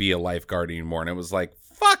enough to be a lifeguard anymore, and it was like,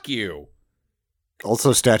 fuck you.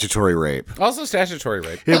 Also statutory rape. It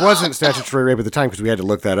wasn't statutory rape at the time because we had to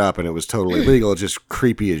look that up, and it was totally legal. Just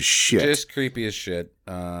creepy as shit.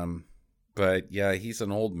 But yeah, he's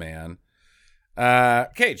an old man.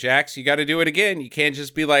 Okay, Jax, you got to do it again. You can't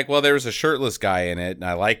just be like, well, there was a shirtless guy in it and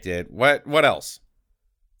I liked it. What else?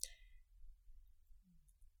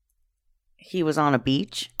 He was on a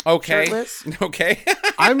beach. Okay. Shirtless. Okay.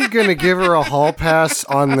 I'm going to give her a hall pass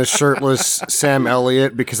on the shirtless Sam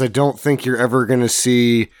Elliott because I don't think you're ever going to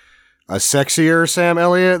see a sexier Sam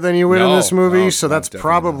Elliott than you would in this movie. So that's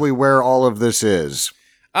probably where all of this is.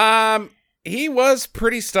 He was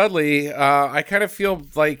pretty studly. I kind of feel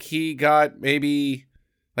like he got maybe,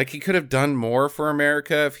 like he could have done more for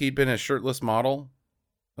America if he'd been a shirtless model,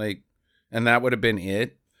 like, and that would have been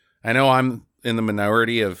it. I know I'm in the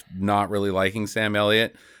minority of not really liking Sam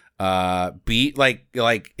Elliott.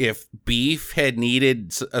 Like if Beef had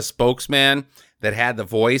needed a spokesman that had the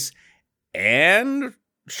voice and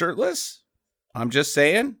shirtless, I'm just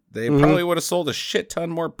saying they probably would have sold a shit ton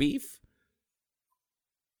more beef.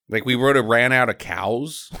 Like, we would have ran out of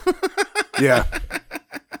cows. Yeah.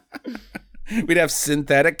 We'd have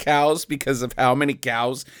synthetic cows because of how many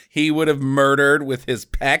cows he would have murdered with his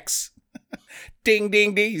pecs. Ding,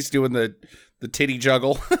 ding, ding. He's doing the titty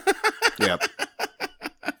juggle. Yep.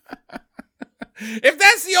 If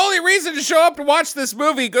that's the only reason to show up to watch this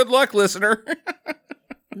movie, good luck, listener.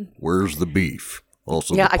 Where's the beef?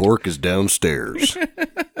 Also, the pork is downstairs.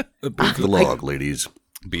 The log, ladies.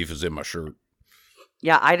 Beef is in my shirt.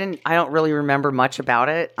 Yeah, I don't really remember much about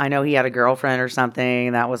it. I know he had a girlfriend or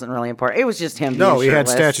something. That wasn't really important. It was just him. No, being he had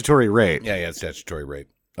shirtless. statutory rape. Yeah, he had statutory rape.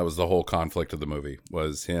 That was the whole conflict of the movie,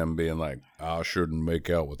 was him being like, I shouldn't make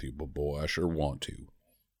out with you, but boy, I sure want to.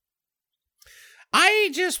 I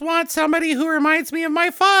just want somebody who reminds me of my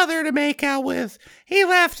father to make out with. He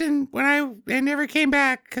left and never came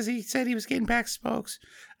back because he said he was getting back spokes.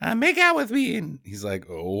 Make out with me. And he's like,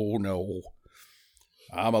 oh no.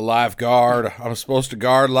 I'm a lifeguard. I'm supposed to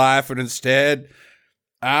guard life, and instead,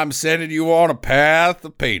 I'm sending you on a path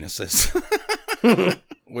of penises.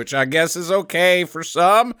 Which I guess is okay for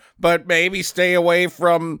some, but maybe stay away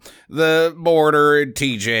from the border in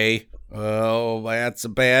TJ. Oh, that's a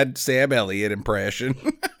bad Sam Elliott impression.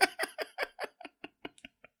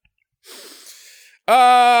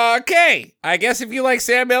 Okay. I guess if you like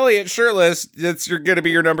Sam Elliott shirtless, it's going to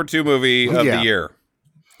be your number 2 movie of the year.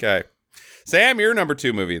 Okay. Sam, your number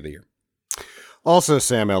 2 movie of the year. Also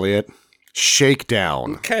Sam Elliott,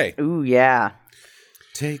 Shakedown. Okay. Ooh, yeah.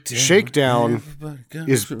 Shakedown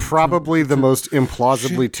is probably the most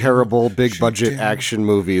implausibly terrible big-budget action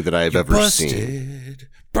movie that I've ever seen.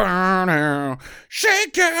 Burn out,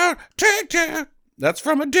 shake down, take down. That's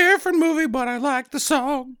from a different movie, but I like the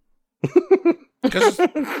song.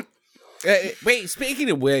 Wait, speaking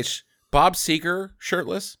of which, Bob Seger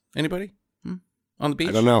shirtless? Anybody? On the beach?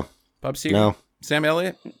 I don't know. Bob Seger? No. Sam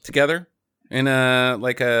Elliott together in a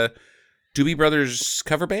Doobie Brothers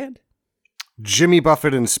cover band? Jimmy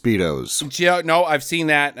Buffett and Speedos. Yeah, no, I've seen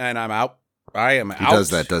that, and I'm out. I am out. He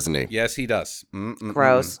does that, doesn't he? Yes, he does.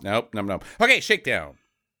 Gross. Nope. Okay, Shakedown.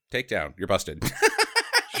 Takedown. You're busted.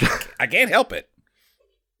 I can't help it.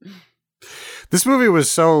 This movie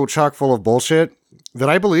was so chock full of bullshit that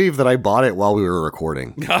I believe that I bought it while we were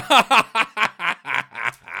recording.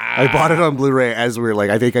 I bought it on Blu-ray as we were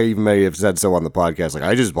I think I even may have said so on the podcast.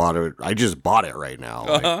 I just bought it. I just bought it right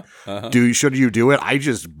now. Should you do it? I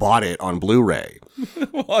just bought it on Blu-ray.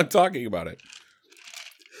 Well, I'm talking about it.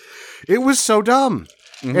 It was so dumb.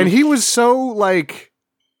 Mm-hmm. And he was so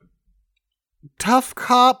tough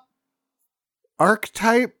cop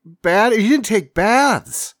archetype bad. He didn't take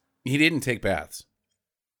baths.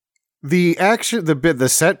 The action, the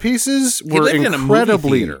set pieces were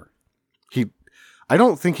incredibly. I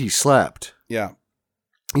don't think he slept. Yeah.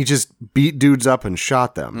 He just beat dudes up and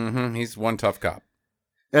shot them. Mm-hmm. He's one tough cop.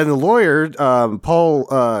 And the lawyer,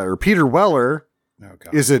 Peter Weller,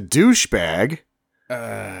 is a douchebag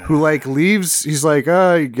who leaves. He's like,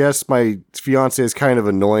 I guess my fiance is kind of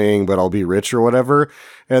annoying, but I'll be rich or whatever.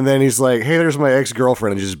 And then he's like, hey, there's my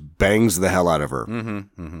ex-girlfriend, and just bangs the hell out of her.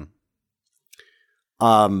 Mm-hmm.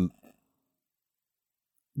 Mm-hmm.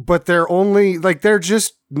 But they're only they're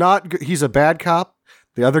just not. He's a bad cop.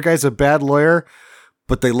 The other guy's a bad lawyer,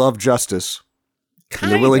 but they love justice.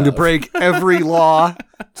 And they're willing to break every law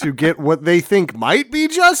to get what they think might be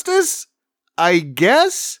justice, I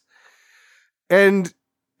guess. And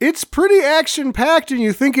it's pretty action-packed and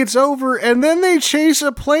you think it's over, and then they chase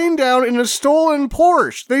a plane down in a stolen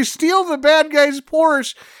Porsche. They steal the bad guy's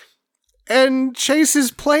Porsche and chase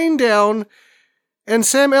his plane down, and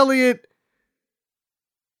Sam Elliott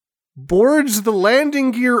boards the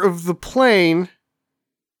landing gear of the plane,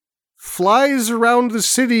 flies around the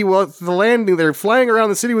city while the landing. They're flying around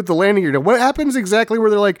the city with the landing gear. Now, what happens exactly where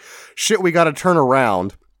they're like, shit, we gotta turn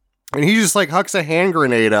around? And he just like hucks a hand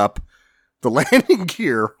grenade up the landing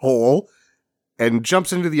gear hole and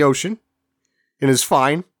jumps into the ocean and is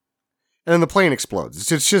fine. And then the plane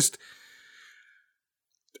explodes. It's just,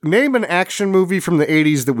 name an action movie from the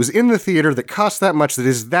 80s that was in the theater that cost that much that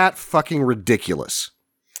is that fucking ridiculous.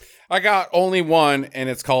 I got only one, and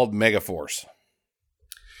it's called Megaforce.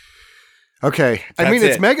 Okay. I mean,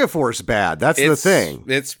 it's Megaforce bad. That's the thing.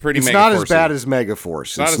 It's pretty It's Megaforce. not as bad as Megaforce.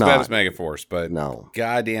 It's not as bad as Megaforce, but no.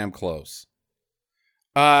 Goddamn close.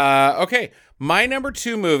 Okay. My number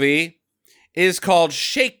 2 movie is called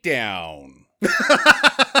Shakedown.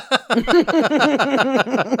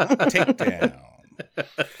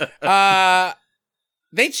 Takedown.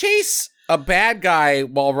 They chase a bad guy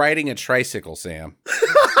while riding a tricycle, Sam.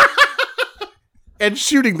 And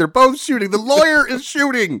shooting. They're both shooting. The lawyer is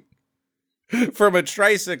shooting. From a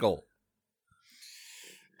tricycle.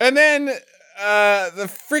 And then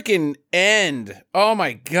the freaking end. Oh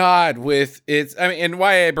my God. And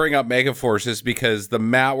why I bring up Megaforce is because the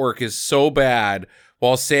mat work is so bad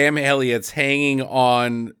while Sam Elliott's hanging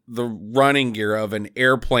on the running gear of an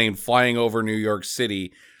airplane flying over New York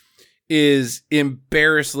City is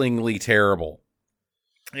embarrassingly terrible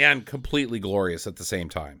and completely glorious at the same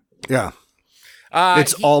time. Yeah.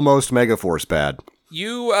 It's almost Megaforce bad.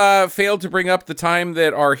 You failed to bring up the time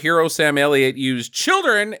that our hero Sam Elliott used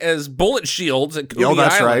children as bullet shields at Coney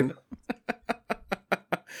Island. Right.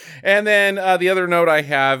 And then the other note I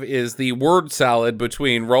have is the word salad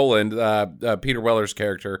between Roland, Peter Weller's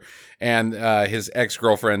character, and his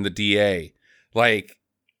ex-girlfriend, the DA. Like,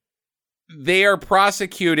 they are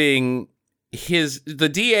prosecuting the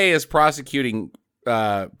DA is prosecuting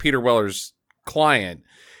Peter Weller's client,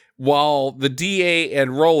 while the DA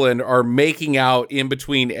and Roland are making out in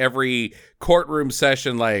between every courtroom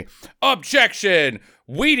session, like, objection,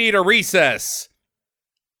 we need a recess.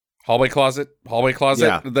 Hallway closet.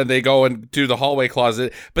 Yeah. Then they go and do the hallway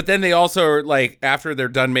closet. But then they also are like, after they're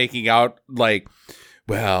done making out, like,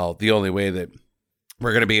 well, the only way that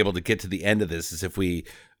we're going to be able to get to the end of this is if we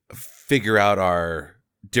figure out our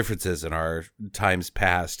differences in our times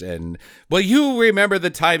past. And, well, you remember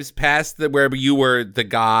the times past that where you were the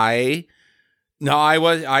guy. No, I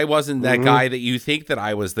wasn't that guy that you think that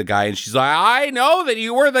I was the guy. And she's like, I know that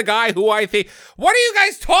you were the guy who I think. What are you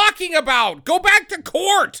guys talking about? Go back to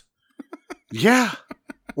court. Yeah.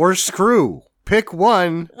 Or screw. Pick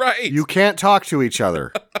one. Right. You can't talk to each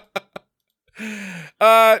other. No,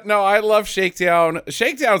 I love Shakedown.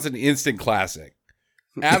 Shakedown's an instant classic.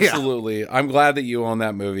 Absolutely. Yeah. I'm glad that you own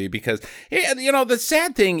that movie because, you know, the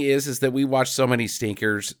sad thing is that we watch so many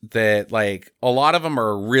stinkers that, like, a lot of them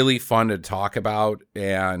are really fun to talk about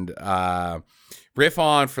and riff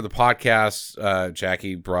on for the podcast.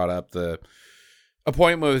 Jackie brought up the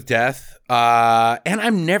Appointment with Death, and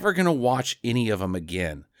I'm never going to watch any of them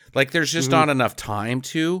again. Like, there's just not enough time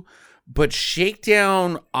to. But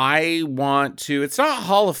Shakedown, I want to. It's not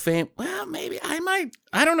Hall of Fame. Well, maybe I might.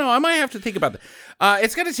 I don't know. I might have to think about that.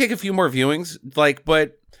 It's going to take a few more viewings. Like,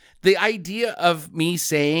 but the idea of me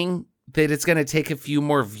saying that it's going to take a few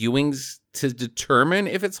more viewings to determine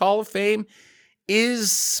if it's Hall of Fame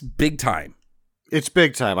is big time. It's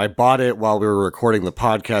big time. I bought it while we were recording the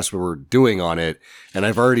podcast we were doing on it, and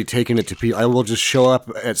I've already taken it to people. I will just show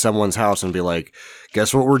up at someone's house and be like,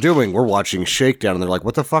 guess what we're doing? We're watching Shakedown. And they're like,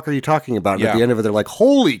 what the fuck are you talking about? And at the end of it, they're like,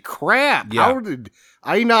 holy crap. Yeah. How did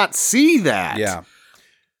I not see that? Yeah.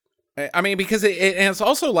 I mean, because it's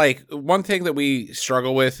also like one thing that we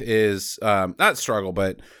struggle with is, not struggle,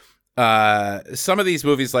 but some of these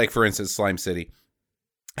movies, like for instance, Slime City,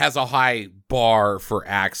 has a high bar for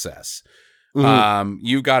access.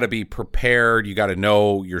 You got to be prepared. You got to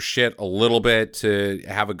know your shit a little bit to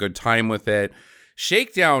have a good time with it.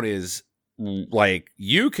 Shakedown is like,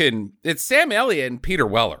 it's Sam Elliott and Peter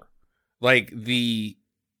Weller. Like you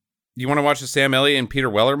want to watch the Sam Elliott and Peter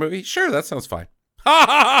Weller movie? Sure, that sounds fine. Ha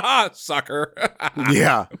ha ha, sucker.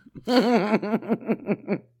 Yeah.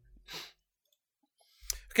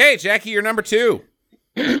 Okay, Jackie, you're number 2.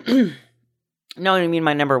 No, you mean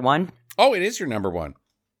my number 1? Oh, it is your number 1.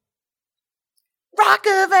 Rock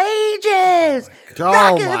of Ages! Oh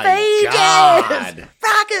Rock my of Ages! God.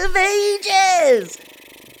 Rock of Ages!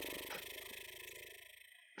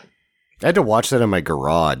 I had to watch that in my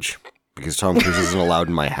garage because Tom Cruise isn't allowed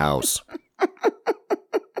in my house.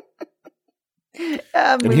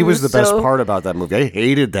 And he was the best part about that movie. I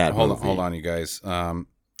hated that movie. Hold on, you guys.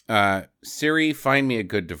 Siri, find me a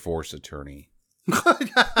good divorce attorney. Rock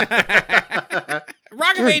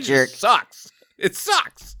of Ages sucks. It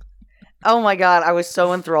sucks. Oh my God, I was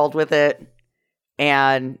so enthralled with it.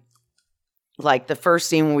 And like the first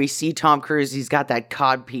scene when we see Tom Cruise, he's got that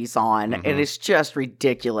cod piece on, and it's just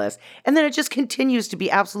ridiculous. And then it just continues to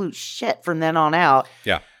be absolute shit from then on out.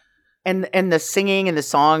 Yeah. And the singing and the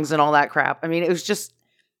songs and all that crap. I mean, it was just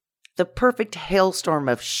the perfect hailstorm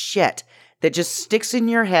of shit that just sticks in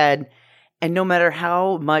your head. And no matter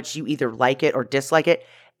how much you either like it or dislike it,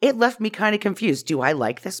 it left me kind of confused. Do I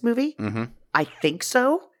like this movie? Mm-hmm. I think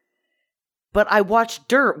so. But I watched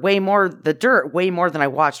The Dirt way more than I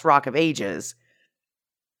watched Rock of Ages.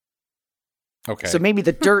 Okay. So maybe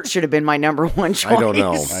The Dirt should have been my number one choice. I don't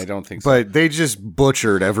know. I don't think so. But they just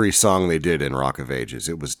butchered every song they did in Rock of Ages.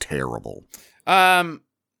 It was terrible. I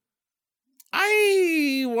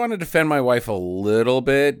want to defend my wife a little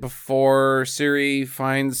bit before Siri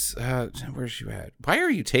finds where's she at? Why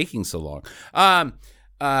are you taking so long?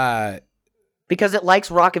 Because it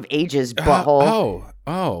likes Rock of Ages, butthole.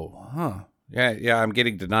 Huh. Yeah, I'm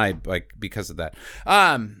getting denied because of that.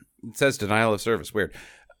 It says denial of service. Weird.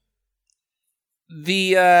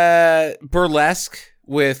 The burlesque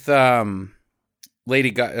with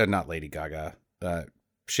Lady Gaga, not Lady Gaga,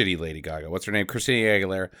 shitty Lady Gaga. What's her name? Christina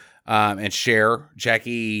Aguilera. And Cher.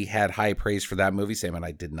 Jackie had high praise for that movie. Sam and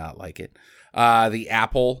I did not like it. The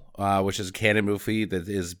Apple, which is a canon movie that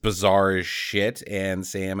is bizarre as shit, and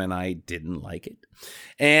Sam and I didn't like it.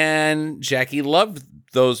 And Jackie loved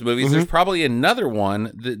those movies. There's probably another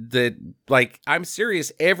one that like, I'm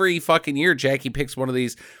serious, every fucking year Jackie picks one of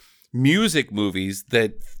these music movies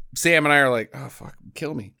that Sam and I are like, oh fuck,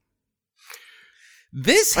 kill me.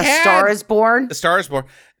 A Star is Born. A Star is Born.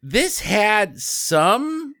 This had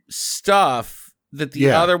some stuff that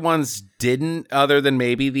the other ones didn't, other than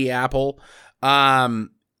maybe the Apple.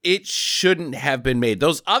 It shouldn't have been made.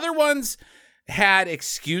 Those other ones had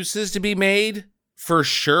excuses to be made for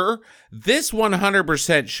sure. This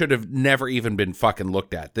 100% should have never even been fucking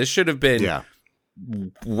looked at. This should have been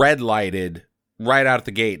red lighted right out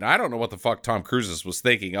the gate. And I don't know what the fuck Tom Cruise was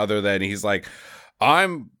thinking, other than he's like,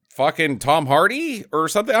 I'm fucking Tom Hardy or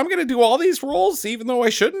something. I'm going to do all these roles, even though I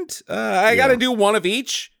shouldn't. I got to do one of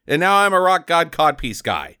each. And now I'm a rock god codpiece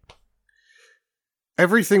guy.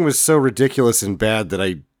 Everything was so ridiculous and bad that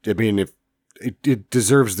I mean, if it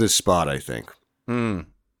deserves this spot, I think.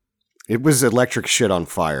 It was electric shit on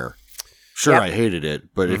fire. Sure, I hated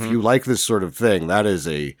it, but if you like this sort of thing, that is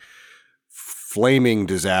a flaming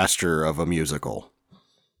disaster of a musical.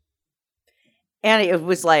 And it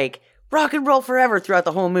was like rock and roll forever throughout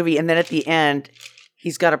the whole movie. And then at the end,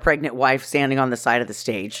 he's got a pregnant wife standing on the side of the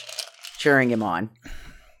stage, cheering him on.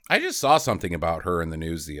 I just saw something about her in the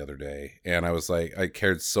news the other day, and I was like, I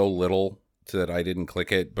cared so little that I didn't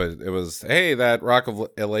click it, but it was, hey, that Rock of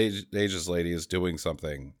Ages lady is doing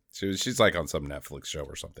something. She's like on some Netflix show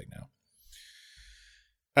or something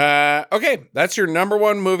now. Okay, that's your number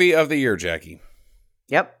one movie of the year, Jackie.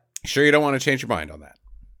 Yep. Sure you don't want to change your mind on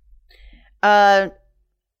that?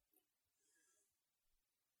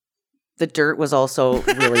 The Dirt was also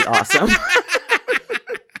really awesome.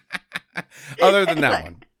 Other than that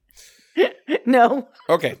one. No.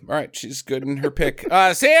 Okay, all right. She's good in her pick.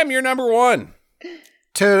 Sam, you're number one.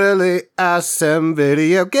 Totally awesome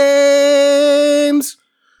video games.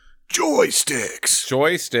 Joysticks.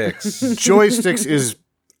 Joysticks is...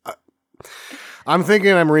 I'm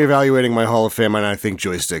thinking I'm reevaluating my Hall of Fame, and I think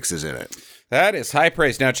Joysticks is in it. That is high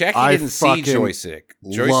praise. Now, Jackie didn't see Joystick.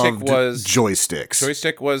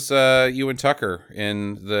 Joystick was you and Tucker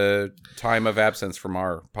in the time of absence from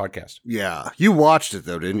our podcast. Yeah. You watched it,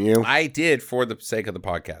 though, didn't you? I did, for the sake of the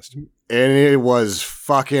podcast. And it was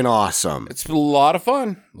fucking awesome. It's a lot of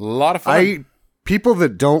fun. People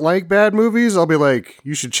that don't like bad movies, I'll be like,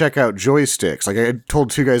 you should check out Joysticks. Like, I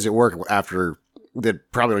told two guys at work after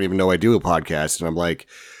that probably don't even know I do a podcast, and I'm like,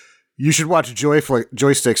 you should watch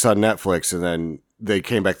Joysticks on Netflix. And then they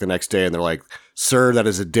came back the next day and they're like, sir, that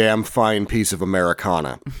is a damn fine piece of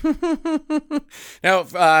Americana. Now,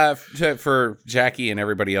 for Jackie and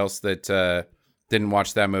everybody else that didn't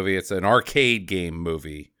watch that movie, it's an arcade game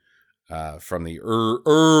movie from the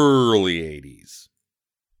early 80s.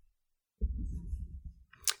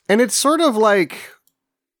 And it's sort of like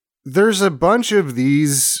there's a bunch of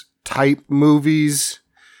these type movies,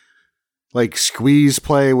 like Squeeze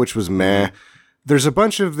Play, which was meh. there's a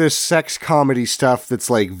bunch of this sex comedy stuff that's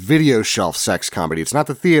like video shelf sex comedy. It's not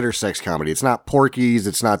the theater sex comedy. It's not Porky's.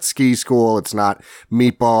 It's not Ski School. It's not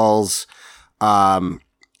Meatballs. And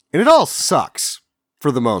it all sucks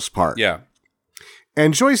for the most part. Yeah.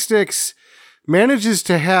 And Joysticks manages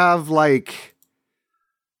to have like,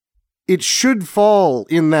 it should fall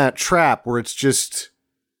in that trap where it's just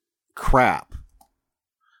crap,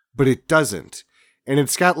 but it doesn't. And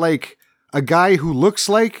it's got like a guy who looks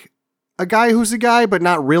like a guy who's a guy, but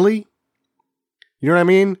not really. You know what I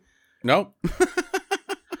mean? Nope.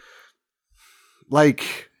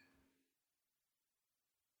 Like,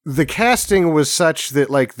 the casting was such that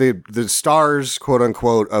like the stars, quote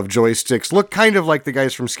unquote, of Joysticks look kind of like the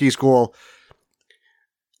guys from Ski School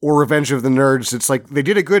or Revenge of the Nerds. It's like they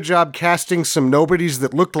did a good job casting some nobodies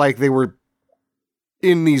that looked like they were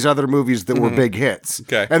in these other movies that were big hits.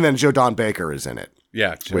 Okay. And then Joe Don Baker is in it.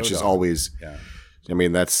 Yeah. Which is always, yeah. I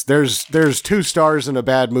mean, there's 2 stars in a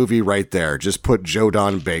bad movie right there. Just put Joe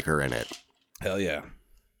Don Baker in it. Hell yeah.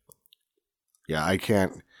 Yeah, I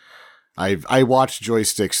can't. I watched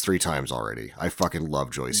Joysticks 3 times already. I fucking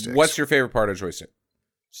love Joysticks. What's your favorite part of Joystick?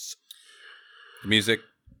 The music.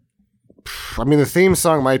 I mean, the theme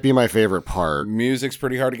song might be my favorite part. Music's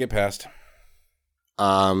pretty hard to get past.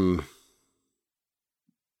 I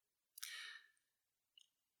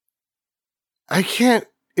can't.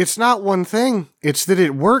 It's not one thing. It's that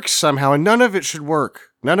it works somehow, and none of it should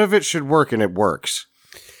work. None of it should work, and it works.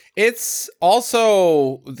 It's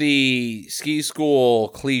also the Ski School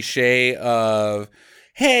cliche of,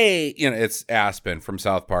 hey, it's Aspen from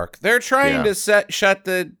South Park. They're trying to shut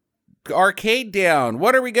the arcade down.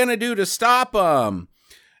 What are we going to do to stop them?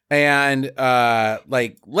 And,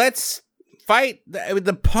 let's fight.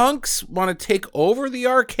 The punks want to take over the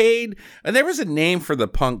arcade. And there was a name for the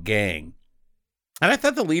punk gang. And I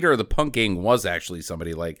thought the leader of the punk gang was actually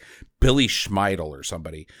somebody like Billy Schmeidel or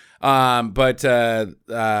somebody. Let's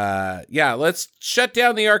shut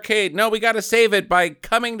down the arcade. No, we got to save it by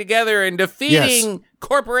coming together and defeating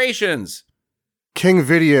corporations. King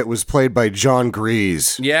Vidiot was played by John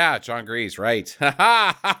Grease. Yeah, John Grease, right.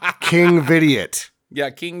 King Vidiot.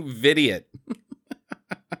 Yeah, King Vidiot.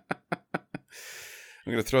 I'm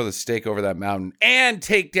going to throw the stake over that mountain and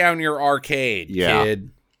take down your arcade,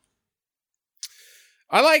 kid.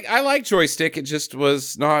 I like Joystick. It just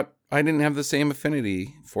was not. I didn't have the same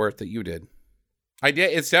affinity for it that you did. I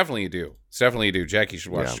did. It's definitely you do. It's definitely you do. Jackie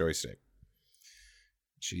should watch Joystick.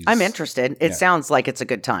 I'm interested. It sounds like it's a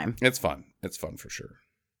good time. It's fun. It's fun for sure.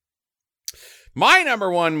 My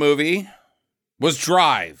number 1 movie was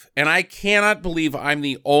Drive, and I cannot believe I'm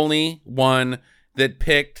the only one that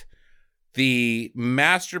picked the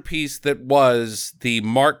masterpiece that was the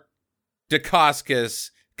Mark Dacascos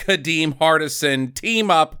Kadeem Hardison team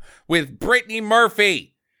up with Brittany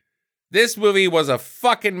Murphy. This movie was a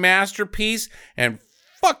fucking masterpiece, and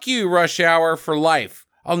fuck you, Rush Hour, for life.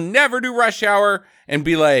 I'll never do Rush Hour and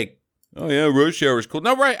be like, oh yeah, Rush Hour's cool.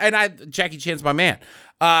 No, right, and Jackie Chan's my man.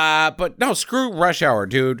 But no, screw Rush Hour,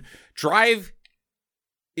 dude. Drive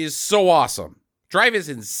is so awesome. Drive is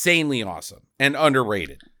insanely awesome and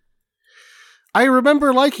underrated. I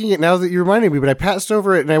remember liking it now that you reminded me, but I passed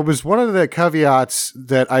over it, and it was one of the caveats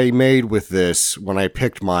that I made with this when I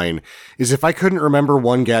picked mine, is if I couldn't remember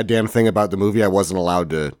one goddamn thing about the movie, I wasn't allowed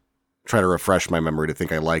to try to refresh my memory to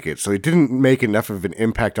think I like it. So it didn't make enough of an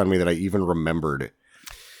impact on me that I even remembered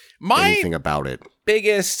anything about it.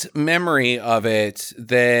 Biggest memory of it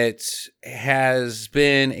that has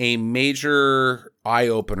been a major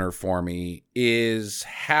eye-opener for me is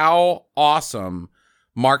how awesome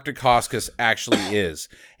Mark Dacascos actually is,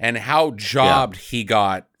 and how jobbed he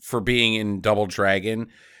got for being in Double Dragon,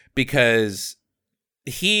 because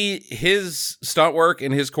his stunt work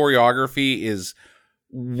and his choreography is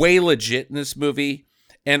way legit in this movie,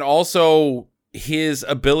 and also his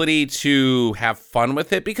ability to have fun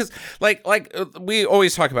with it, because like we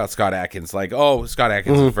always talk about Scott Adkins, like, oh, Scott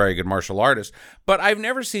Adkins is a very good martial artist, but I've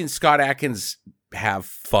never seen Scott Adkins have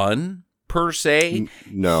fun per se.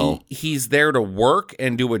 No. He's there to work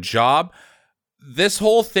and do a job. This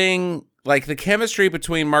whole thing, like the chemistry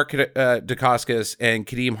between Mark Dacascos and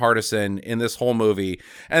Kadeem Hardison in this whole movie,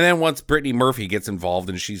 and then once Brittany Murphy gets involved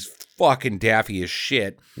and she's fucking daffy as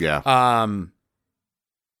shit. Yeah.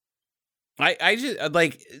 I just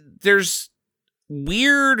like, there's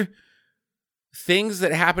weird things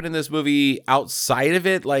that happen in this movie outside of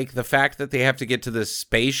it, like the fact that they have to get to this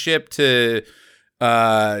spaceship to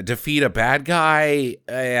defeat a bad guy,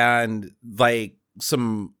 and like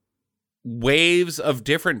some waves of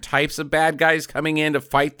different types of bad guys coming in to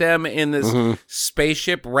fight them in this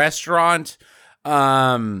spaceship restaurant.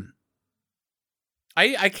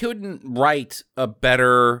 I couldn't write a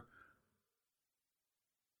better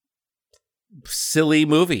silly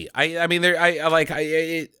movie. I mean,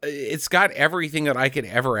 it's got everything that I could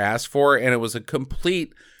ever ask for, and it was a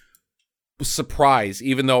complete surprise,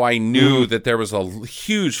 even though I knew that there was a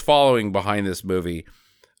huge following behind this movie.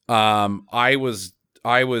 I was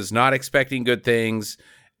not expecting good things,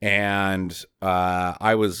 and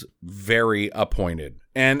I was very appointed.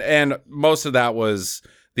 And most of that was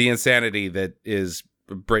the insanity that is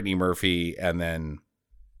Brittany Murphy, and then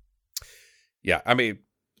I mean,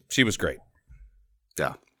 she was great.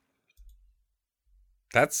 Yeah.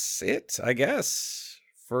 That's it, I guess,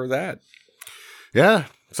 for that. Yeah.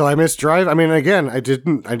 So I missed Drive. I mean, again, I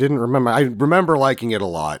didn't remember. I remember liking it a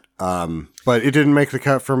lot, but it didn't make the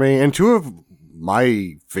cut for me. And two of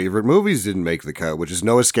my favorite movies didn't make the cut, which is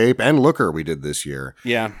No Escape and Looker we did this year.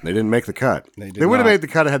 Yeah. They didn't make the cut. They would have made the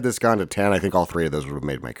cut had this gone to 10. I think all three of those would have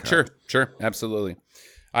made my cut. Sure. Absolutely.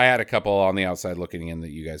 I had a couple on the outside looking in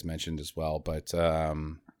that you guys mentioned as well, but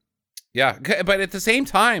yeah, but at the same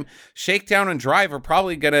time, Shakedown and Drive are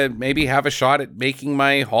probably going to maybe have a shot at making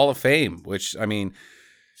my Hall of Fame, which, I mean,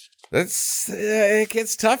 it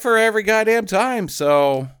gets tougher every goddamn time.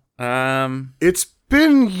 So, it's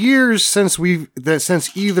been years since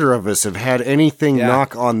either of us have had anything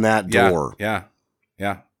knock on that door. Yeah,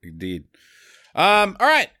 indeed. All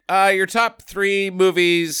right, your top 3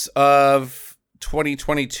 movies of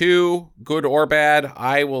 2022, good or bad.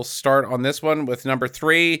 I will start on this one with number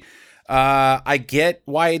 3. I get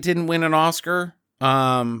why it didn't win an Oscar,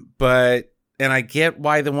 and I get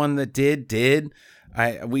why the one that did.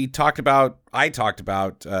 I talked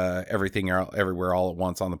about Everything Everywhere All at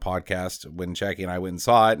Once on the podcast when Jackie and I went and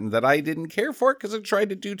saw it, and that I didn't care for it because it tried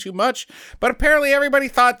to do too much. But apparently everybody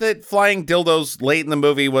thought that flying dildos late in the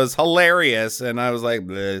movie was hilarious, and I was like,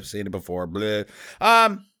 bleh, seen it before, bleh.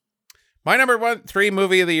 My number 3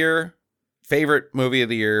 movie of the year, favorite movie of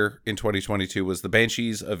the year in 2022 was The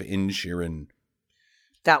Banshees of Inisherin.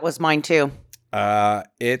 That was mine too.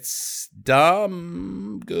 It's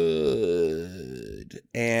dumb good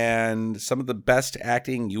and some of the best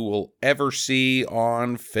acting you will ever see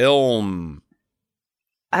on film.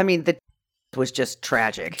 I mean, the was just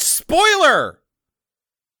tragic. Spoiler!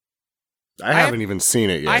 I haven't even seen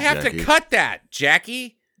it yet. I have to cut that,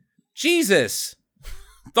 Jackie. Jesus.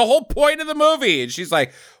 The whole point of the movie. And she's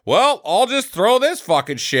like, well, I'll just throw this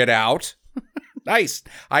fucking shit out. Nice.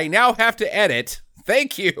 I now have to edit.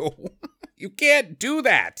 Thank you. You can't do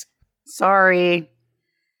that. Sorry.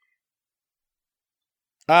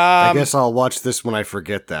 I guess I'll watch this when I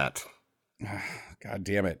forget that. God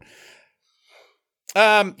damn it.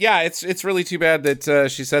 Yeah, it's really too bad that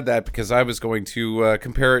she said that, because I was going to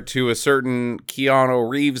compare it to a certain Keanu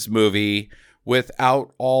Reeves movie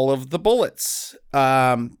without all of the bullets.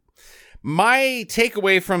 My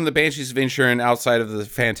takeaway from The Banshees of Inisherin, outside of the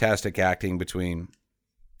fantastic acting between,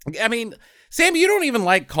 I mean, Sam, you don't even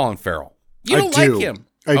like Colin Farrell. You don't like him.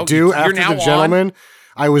 I do. After The Gentleman,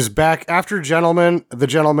 I was back. After The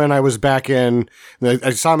Gentleman, I was back in.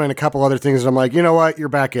 I saw him in a couple other things, and I'm like, you know what? You're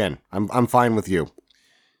back in. I'm fine with you.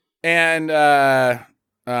 And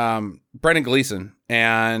Brendan Gleeson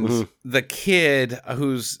and the kid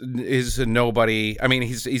is a nobody. I mean,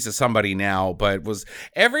 he's a somebody now, but was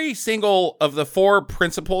every single of the 4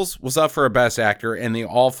 principals was up for a Best Actor, and they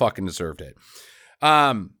all fucking deserved it.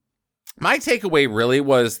 My takeaway really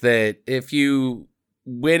was that if you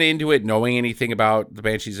went into it knowing anything about The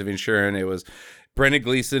Banshees of Inisherin, it was Brendan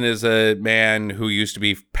Gleeson is a man who used to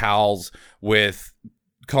be pals with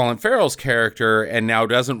Colin Farrell's character and now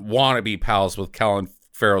doesn't want to be pals with Colin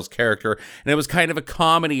Farrell's character. And it was kind of a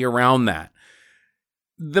comedy around that.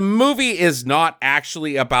 The movie is not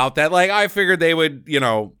actually about that. Like, I figured they would,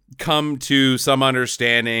 come to some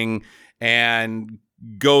understanding and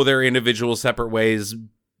go their individual separate ways,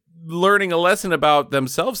 learning a lesson about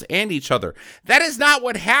themselves and each other. That is not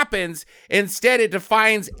what happens. Instead, it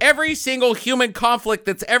defines every single human conflict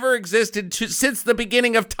that's ever existed since the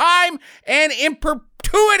beginning of time and in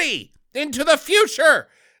perpetuity into the future.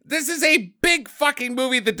 This is a big fucking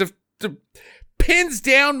movie that pins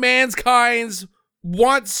down mankind's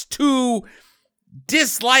wants to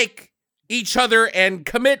dislike each other and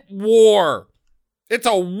commit war. It's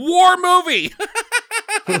a war movie.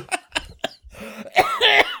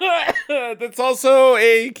 That's also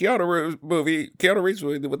a Keanu Reeves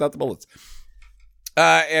movie without the bullets.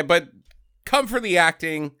 But come for the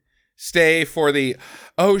acting, stay for the,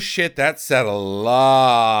 oh shit, that said a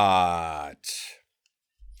lot.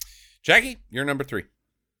 Jackie, you're number 3.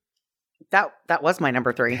 That was my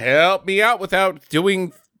number 3. Help me out without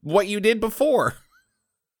doing what you did before.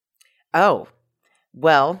 Oh,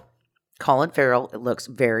 well, Colin Farrell looks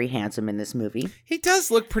very handsome in this movie. He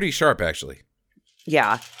does look pretty sharp, actually.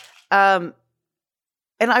 Yeah. And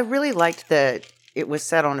I really liked that it was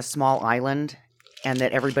set on a small island and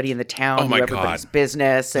that everybody in the town knew everybody's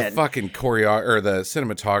business. The And fucking choreo or the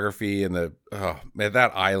cinematography and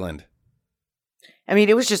that island. I mean,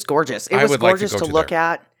 it was just gorgeous. It was gorgeous to look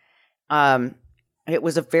at. It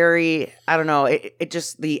was a very, I don't know, it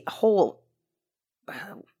just, the whole,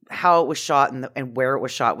 how it was shot and where it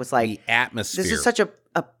was shot was like, the atmosphere. this is such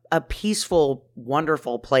a peaceful,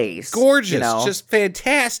 wonderful place. Gorgeous, you know? just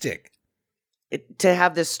fantastic. To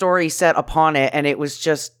have this story set upon it, and it was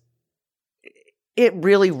just, it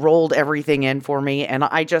really rolled everything in for me, and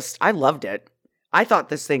I loved it. I thought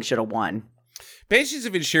this thing should have won. Banshees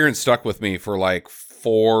of Inisherin stuck with me for like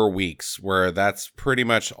 4 weeks, where that's pretty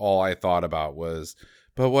much all I thought about was,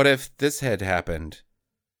 but what if this had happened?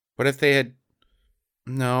 What if they had...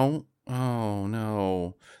 No. Oh,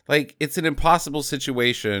 no. Like, it's an impossible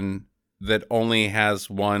situation that only has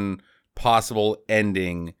one possible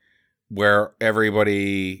ending where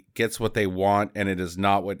everybody gets what they want and it is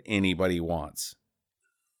not what anybody wants.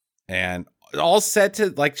 And all set to,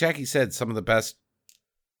 like Jackie said, some of the best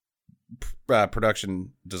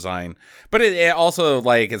production design. But it also,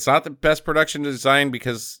 like, it's not the best production design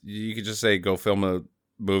because you could just say, go film a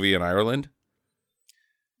movie in Ireland.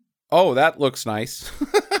 Oh, that looks nice.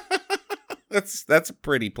 That's a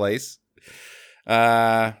pretty place.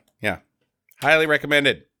 Yeah. Highly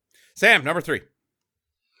recommended. Sam, number 3.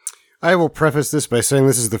 I will preface this by saying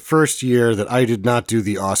this is the first year that I did not do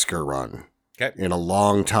the Oscar run. Okay. In a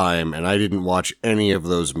long time, and I didn't watch any of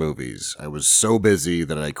those movies. I was so busy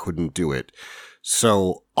that I couldn't do it.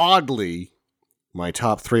 So, oddly, my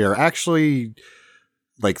top 3 are actually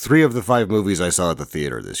like 3 of the 5 movies I saw at the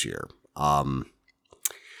theater this year.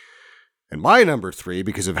 And my number 3,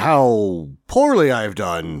 because of how poorly I've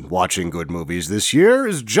done watching good movies this year,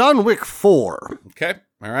 is John Wick 4. Okay.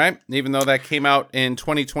 All right. Even though that came out in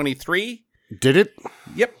 2023. Did it?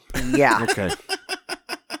 Yep. Yeah. Okay.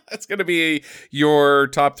 That's going to be your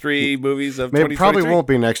top 3 movies of 2023. It probably won't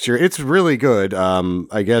be next year. It's really good.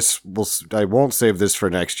 I guess I won't save this for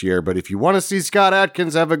next year, but if you want to see Scott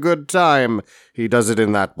Adkins have a good time, he does it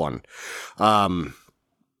in that one.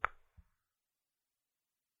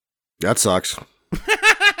 That sucks.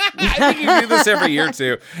 I think you do this every year,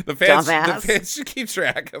 too. The fans Dumbass. should keep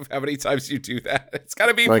track of how many times you do that. It's got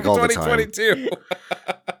to be Like from all the 2022.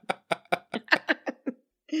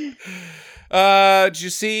 Did you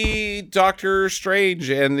see Doctor Strange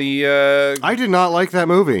and the... I did not like that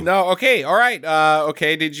movie. No, okay, all right.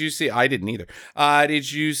 Okay, did you see... I didn't either.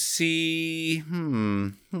 Did you see...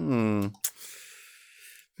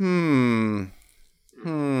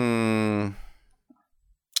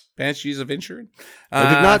 Banshees of Inisherin?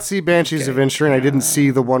 I did not see Banshees of Inisherin. I didn't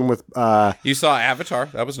see the one with... You saw Avatar.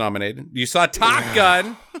 That was nominated. You saw Top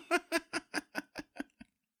Gun.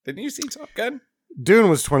 Didn't you see Top Gun? Dune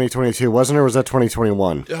was 2022, wasn't it? Or was that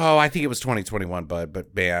 2021? Oh, I think it was 2021, bud.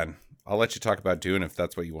 But man, I'll let you talk about Dune if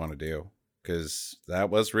that's what you want to do. Because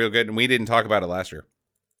that was real good. And we didn't talk about it last year.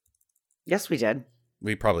 Yes, we did.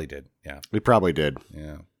 We probably did. Yeah. We probably did.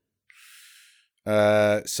 Yeah.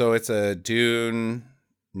 So it's a Dune...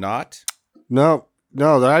 Not? No,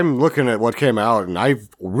 I'm looking at what came out, and I've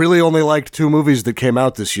really only liked 2 movies that came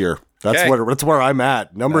out this year. That's where I'm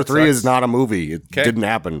at. Number 3 is not a movie. It didn't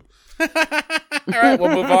happen. All right,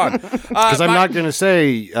 we'll move on. Because I'm not going to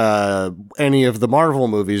say any of the Marvel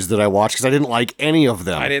movies that I watched, because I didn't like any of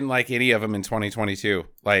them. I didn't like any of them in 2022,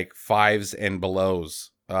 like 5s and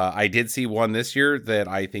belows. I did see one this year that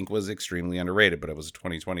I think was extremely underrated, but it was a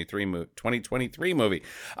 2023 movie.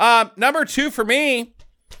 Number 2 for me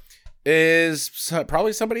is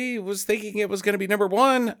probably somebody was thinking it was going to be number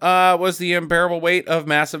 1, was The Unbearable Weight of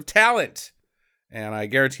Massive Talent. And I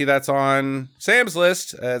guarantee that's on Sam's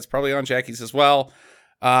list. It's probably on Jackie's as well.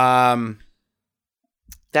 That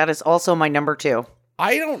is also my number 2.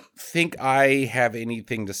 I don't think I have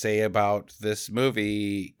anything to say about this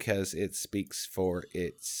movie because it speaks for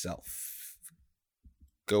itself.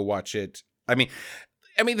 Go watch it. I mean,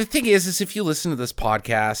 the thing is if you listen to this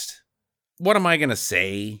podcast, what am I going to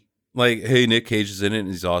say? Like, hey, Nick Cage is in it and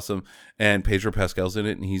he's awesome, and Pedro Pascal's in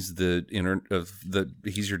it and he's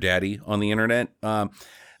he's your daddy on the internet.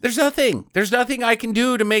 There's nothing I can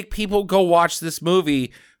do to make people go watch this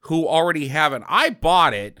movie who already haven't. I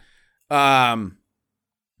bought it.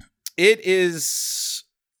 It is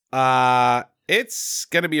it's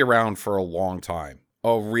gonna be around for a long time,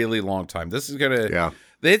 a really long time. This is gonna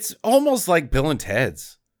It's almost like Bill and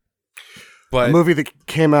Ted's. But a movie that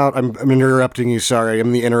came out, I'm interrupting you, sorry.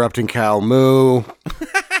 I'm the interrupting cow. Moo.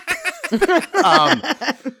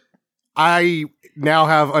 I now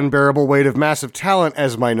have Unbearable Weight of Massive Talent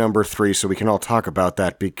as my number 3, so we can all talk about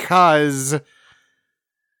that, because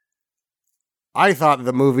I thought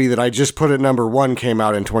the movie that I just put at number 1 came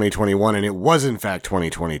out in 2021, and it was in fact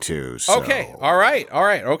 2022. So. Okay, all right,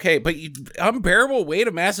 okay. But Unbearable Weight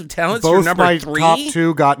of Massive Talent's Both your number my 3? top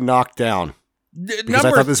 2 got knocked down. Because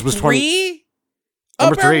I thought this was 3?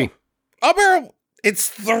 Number 3. Unbearable. It's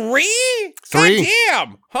 3? 3. God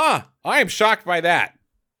damn. Huh. I am shocked by that.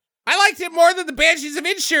 I liked it more than the Banshees of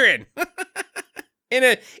Inisherin.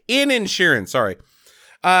 In Inisherin, sorry.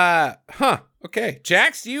 Okay.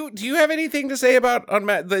 Jax, do you have anything to say about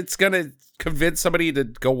that's going to convince somebody to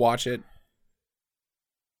go watch it?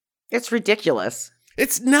 It's ridiculous.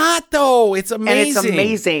 It's not, though. It's amazing. And it's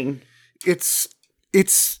amazing.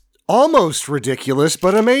 It's almost ridiculous,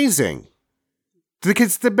 but amazing.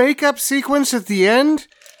 Because the makeup sequence at the end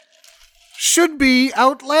should be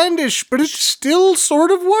outlandish, but it still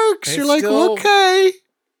sort of works. You're like, okay.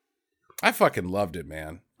 I fucking loved it,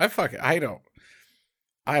 man.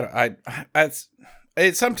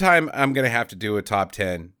 Sometime I'm going to have to do a top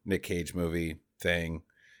 10 Nick Cage movie thing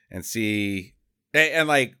and see, and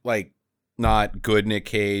like not good Nick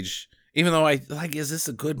Cage, even though is this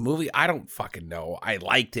a good movie? I don't fucking know. I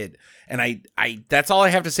liked it. And I that's all I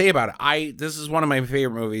have to say about it. This is one of my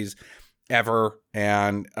favorite movies ever.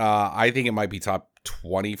 And, I think it might be top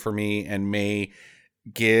 20 for me and may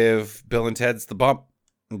give Bill and Ted's the bump.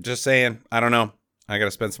 I'm just saying, I don't know. I got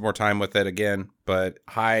to spend some more time with it again, but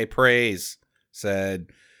high praise, said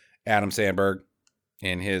Adam Sandberg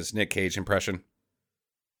in his Nick Cage impression.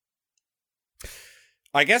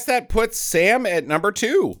 I guess that puts Sam at number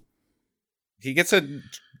 2. He gets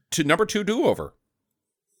number 2 do-over.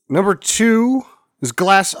 Number 2 is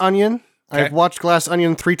Glass Onion. Okay. I've watched Glass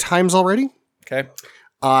Onion 3 times already. Okay.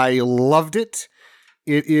 I loved it.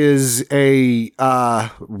 It is a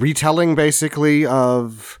retelling, basically,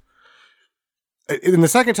 of... In the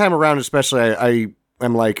second time around, especially, I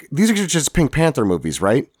am like, these are just Pink Panther movies,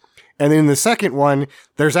 right? And in the second one,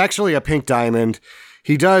 there's actually a pink diamond.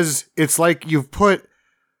 It's like you've put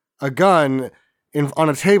a gun on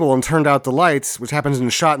a table and turned out the lights, which happens in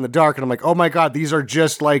a shot in the dark. And I'm like, oh my God, these are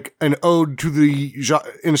just like an ode to the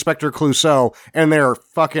Inspector Clouseau, and they're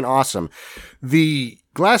fucking awesome. The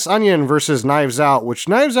Glass Onion versus Knives Out, which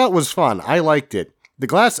Knives Out was fun. I liked it. The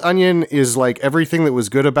Glass Onion is like everything that was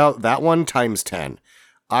good about that one times 10.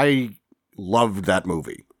 I loved that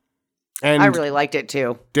movie. And I really liked it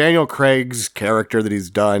too. Daniel Craig's character that he's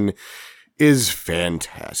done is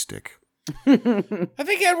fantastic. I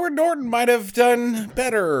think Edward Norton might have done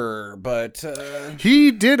better, but he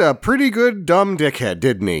did a pretty good dumb dickhead,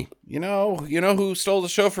 didn't he? You know who stole the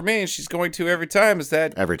show for me, and she's going to every time, is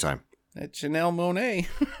that Janelle Monáe.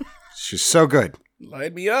 She's so good.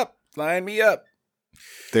 Line me up.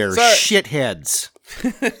 They're shitheads.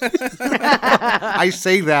 I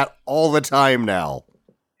say that all the time now.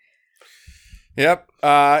 Yep.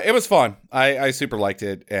 It was fun. I super liked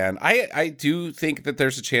it. And I do think that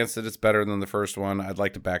there's a chance that it's better than the first one. I'd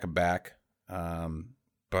like to back them back.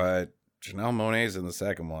 But Janelle Monáe's in the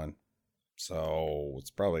second one. So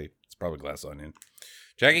it's probably Glass Onion.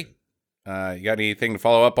 Jackie, you got anything to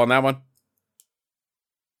follow up on that one?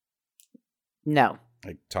 No.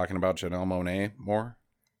 Like talking about Janelle Monáe more?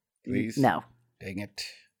 Please? No. Dang it.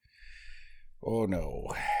 Oh, no.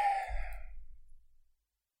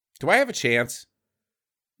 Do I have a chance?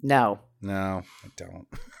 No. No, I don't.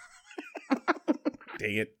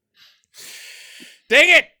 Dang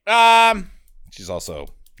it. She's also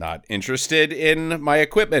not interested in my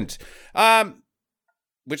equipment.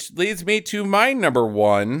 Which leads me to my number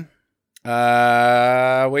 1,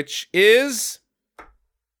 which is...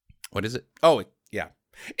 What is it? Oh, yeah.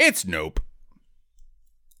 It's Nope.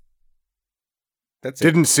 That's it.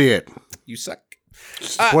 Didn't see it. You suck.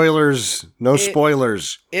 Spoilers. No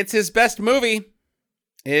spoilers. It's his best movie.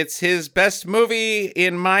 It's his best movie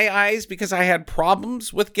in my eyes because I had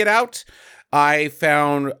problems with Get Out. I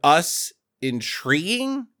found Us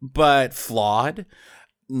intriguing, but flawed.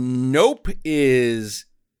 Nope is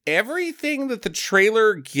everything that the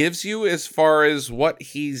trailer gives you as far as what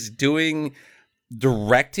he's doing,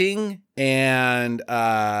 directing and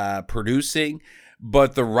producing,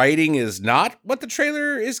 but the writing is not what the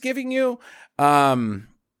trailer is giving you.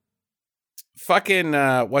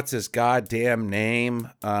 What's his goddamn name?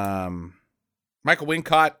 Michael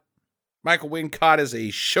Wincott. Michael Wincott is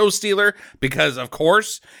a show stealer because, of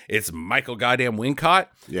course, it's Michael goddamn Wincott.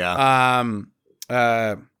 Yeah.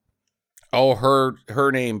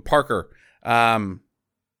 Her name Parker.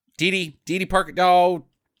 Dee Dee Parker. Oh,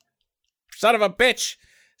 son of a bitch.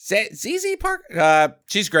 ZZ Parker.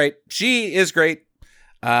 She's great. She is great.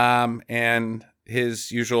 And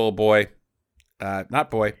his usual boy, not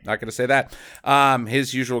going to say that.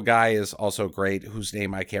 His usual guy is also great, whose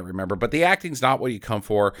name I can't remember, but the acting's not what you come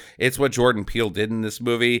for. It's what Jordan Peele did in this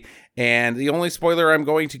movie. And the only spoiler I'm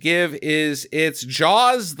going to give is it's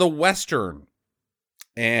Jaws the Western.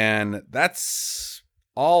 And that's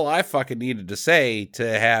all I fucking needed to say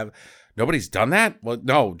to have. Nobody's done that? Well,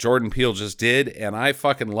 no, Jordan Peele just did, and I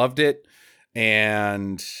fucking loved it.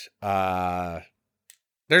 And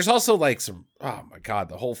there's also like some, oh my God,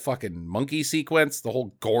 the whole fucking monkey sequence, the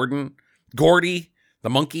whole Gordy, the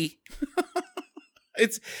monkey.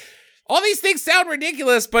 It's all these things sound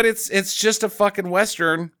ridiculous, but it's just a fucking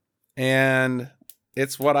Western, and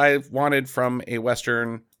it's what I wanted from a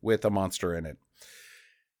Western with a monster in it.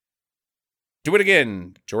 Do it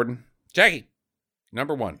again, Jordan. Jackie,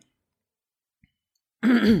 number 1.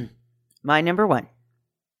 My number 1.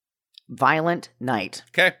 Violent Night.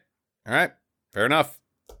 Okay. All right. Fair enough.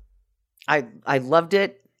 I loved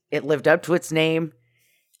it. It lived up to its name.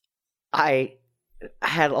 I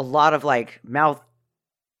had a lot of like mouth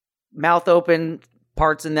open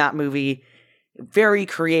parts in that movie. Very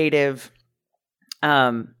creative.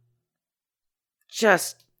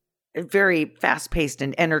 Just very fast-paced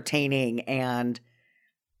and entertaining, and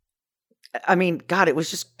I mean, God, it was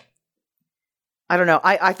just, I don't know,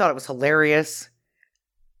 I thought it was hilarious.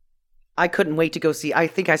 I couldn't wait to go see. I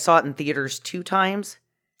think I saw it in theaters 2 times.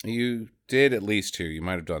 You did at least 2. You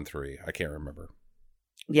might have done 3. I can't remember.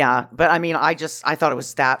 Yeah, but I mean, I thought it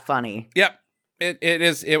was that funny. Yep.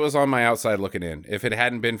 It was on my outside looking in. If it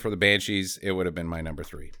hadn't been for the Banshees, it would have been my number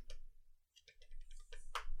 3.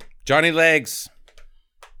 Johnny Legs.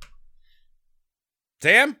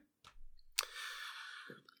 Sam?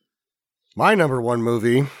 My number 1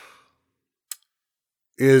 movie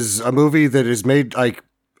is a movie that is made, like,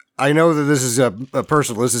 I know that this is a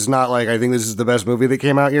personal, this is not like, I think this is the best movie that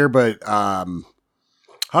came out here, but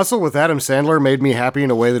Hustle with Adam Sandler made me happy in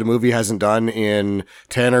a way that a movie hasn't done in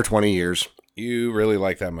 10 or 20 years. You really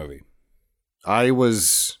like that movie. I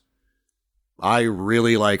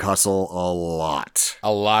really like Hustle a lot.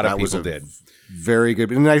 A lot of people did. Very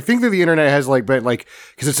good. And I think that the internet has like been like,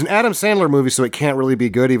 because it's an Adam Sandler movie, so it can't really be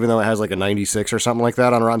good, even though it has like a 96 or something like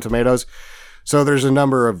that on Rotten Tomatoes. So there's a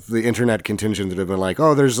number of the internet contingent that have been like,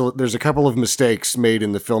 oh, there's a couple of mistakes made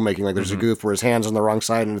in the filmmaking. Like there's a goof where his hand's on the wrong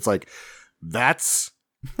side, and it's like, that's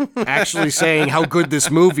actually saying how good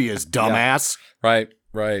this movie is, dumbass. Yeah.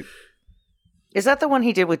 Right. Is that the one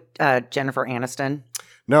he did with Jennifer Aniston?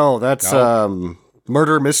 No, that's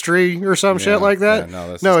Murder Mystery or some shit like that. Yeah,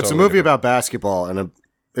 no, it's totally a movie different. about basketball, and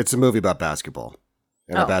it's a movie about basketball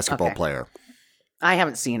and a basketball player. I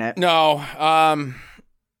haven't seen it. No,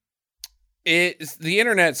 the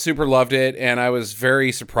internet super loved it, and I was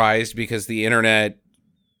very surprised because the internet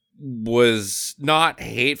was not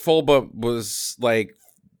hateful, but was like,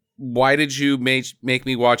 why did you make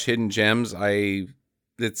me watch Hidden Gems?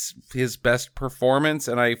 It's his best performance,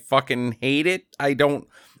 and I fucking hate it. I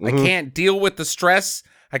can't deal with the stress.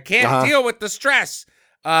 Deal with the stress.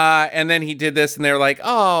 And then he did this, and they're like,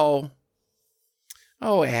 oh,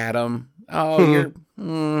 Adam. Oh, you're,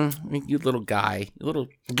 you little guy.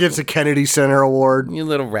 Gets a Kennedy Center Award. You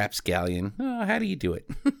little rapscallion. Oh, how do you do it?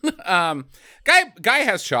 Guy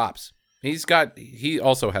has chops. He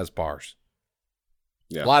also has bars.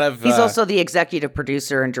 Yeah. A lot of. He's also the executive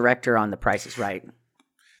producer and director on The Price is Right.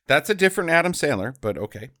 That's a different Adam Sandler, but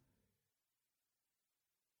okay.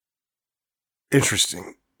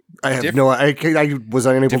 Interesting. I have I was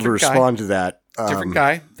unable to respond to that. Different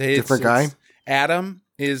guy. Different guy. Adam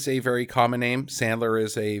is a very common name. Sandler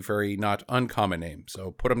is a very not uncommon name.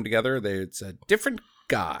 So put them together, it's a different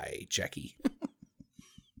guy, Jackie.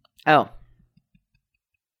 Oh.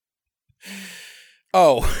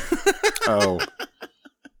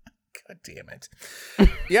 God damn it.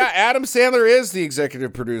 Yeah, Adam Sandler is the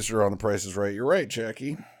executive producer on The Price is Right. You're right,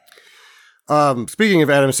 Jackie. Speaking of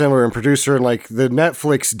Adam Sandler and producer, and like the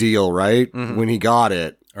Netflix deal, right? Mm-hmm. When he got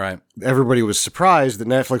it, right, everybody was surprised that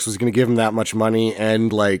Netflix was going to give him that much money,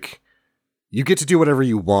 and like, you get to do whatever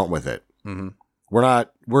you want with it. Mm-hmm.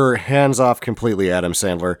 We're hands off completely, Adam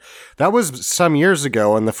Sandler. That was some years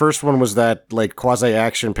ago, and the first one was that like quasi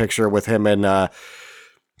action picture with him and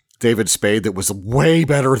David Spade that was way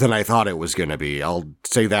better than I thought it was going to be. I'll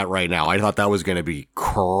say that right now. I thought that was going to be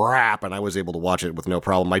crap, and I was able to watch it with no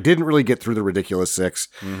problem. I didn't really get through the Ridiculous Six.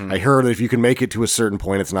 Mm-hmm. I heard that if you can make it to a certain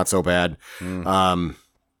point, it's not so bad. Mm.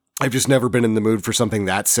 I've just never been in the mood for something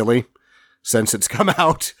that silly since it's come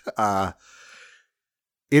out.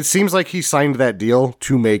 It seems like he signed that deal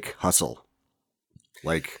to make Hustle.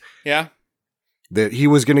 Like, yeah, that he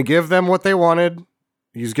was going to give them what they wanted.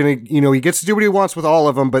 He's going to, he gets to do what he wants with all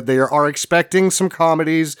of them, but they are expecting some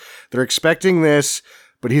comedies. They're expecting this,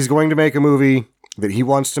 but he's going to make a movie that he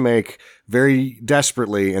wants to make very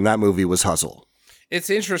desperately, and that movie was Hustle. It's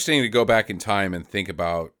interesting to go back in time and think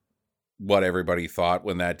about what everybody thought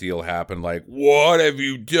when that deal happened. Like, what have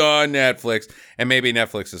you done, Netflix? And maybe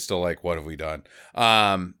Netflix is still like, what have we done?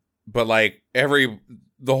 But like the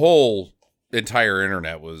whole entire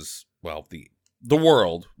internet was, well, the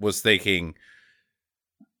world was thinking,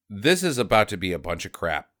 this is about to be a bunch of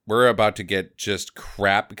crap. We're about to get just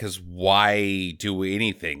crap, because why do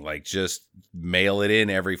anything? Like, just mail it in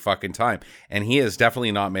every fucking time. And he is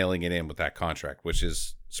definitely not mailing it in with that contract, which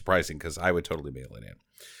is surprising, because I would totally mail it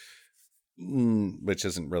in. Which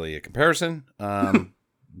isn't really a comparison.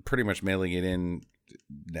 Pretty much mailing it in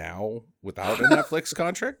now without a Netflix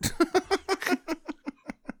contract.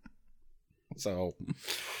 So,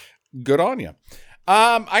 good on you.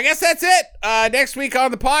 I guess that's it. Next week on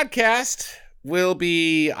the podcast will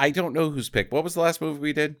be, I don't know who's picked. What was the last movie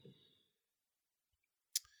we did?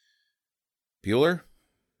 Bueller.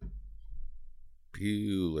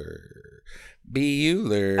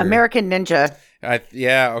 American Ninja.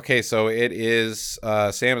 Yeah. Okay. So it is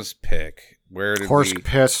Sam's pick. Where did Horse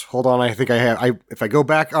piss. Hold on. I think I have. If I go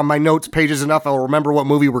back on my notes pages enough, I'll remember what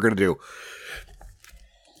movie we're going to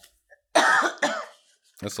do.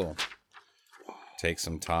 This will take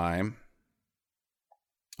some time.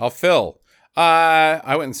 Phil.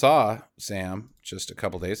 I went and saw Sam just a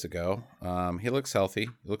couple days ago. He looks healthy.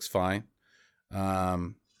 He looks fine.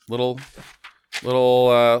 Little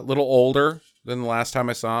older than the last time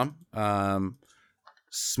I saw him.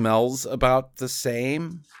 Smells about the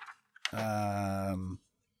same. Oh,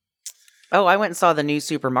 I went and saw the new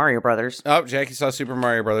Super Mario Brothers. Oh, Jackie saw Super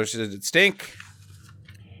Mario Brothers. Did it stink?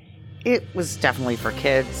 It was definitely for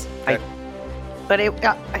kids. Okay. But it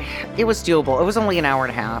was doable. It was only an hour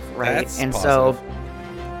and a half, right? That's and positive.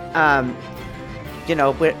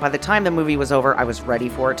 So, by the time the movie was over, I was ready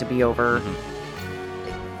for it to be over.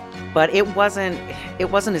 Mm-hmm. But it wasn't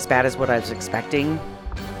as bad as what I was expecting.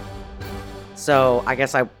 So I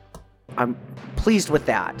guess I'm pleased with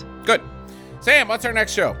that. Good. Sam, what's our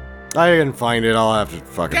next show? I didn't find it. I'll have to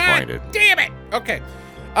fucking find it. Damn it. Okay.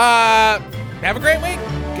 Have a great week.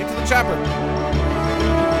 Get to the chopper.